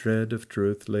any shred of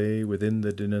truth lay within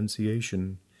the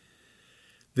denunciation.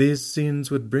 These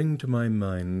scenes would bring to my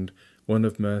mind one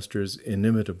of Master's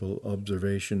inimitable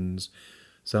observations.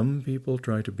 Some people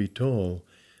try to be tall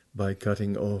by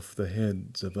cutting off the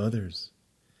heads of others.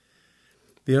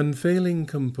 The unfailing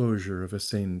composure of a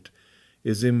saint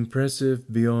is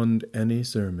impressive beyond any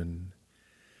sermon.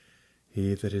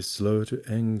 He that is slow to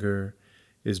anger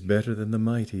is better than the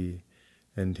mighty,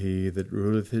 and he that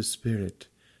ruleth his spirit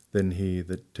than he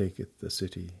that taketh the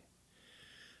city.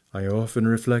 I often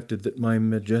reflected that my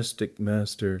majestic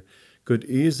Master could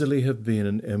easily have been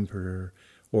an emperor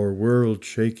or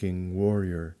world-shaking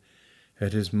warrior,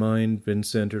 had his mind been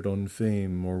centered on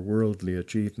fame or worldly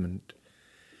achievement.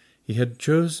 He had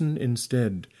chosen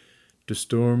instead to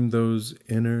storm those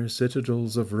inner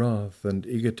citadels of wrath and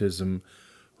egotism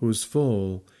whose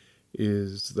fall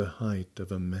is the height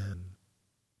of a man.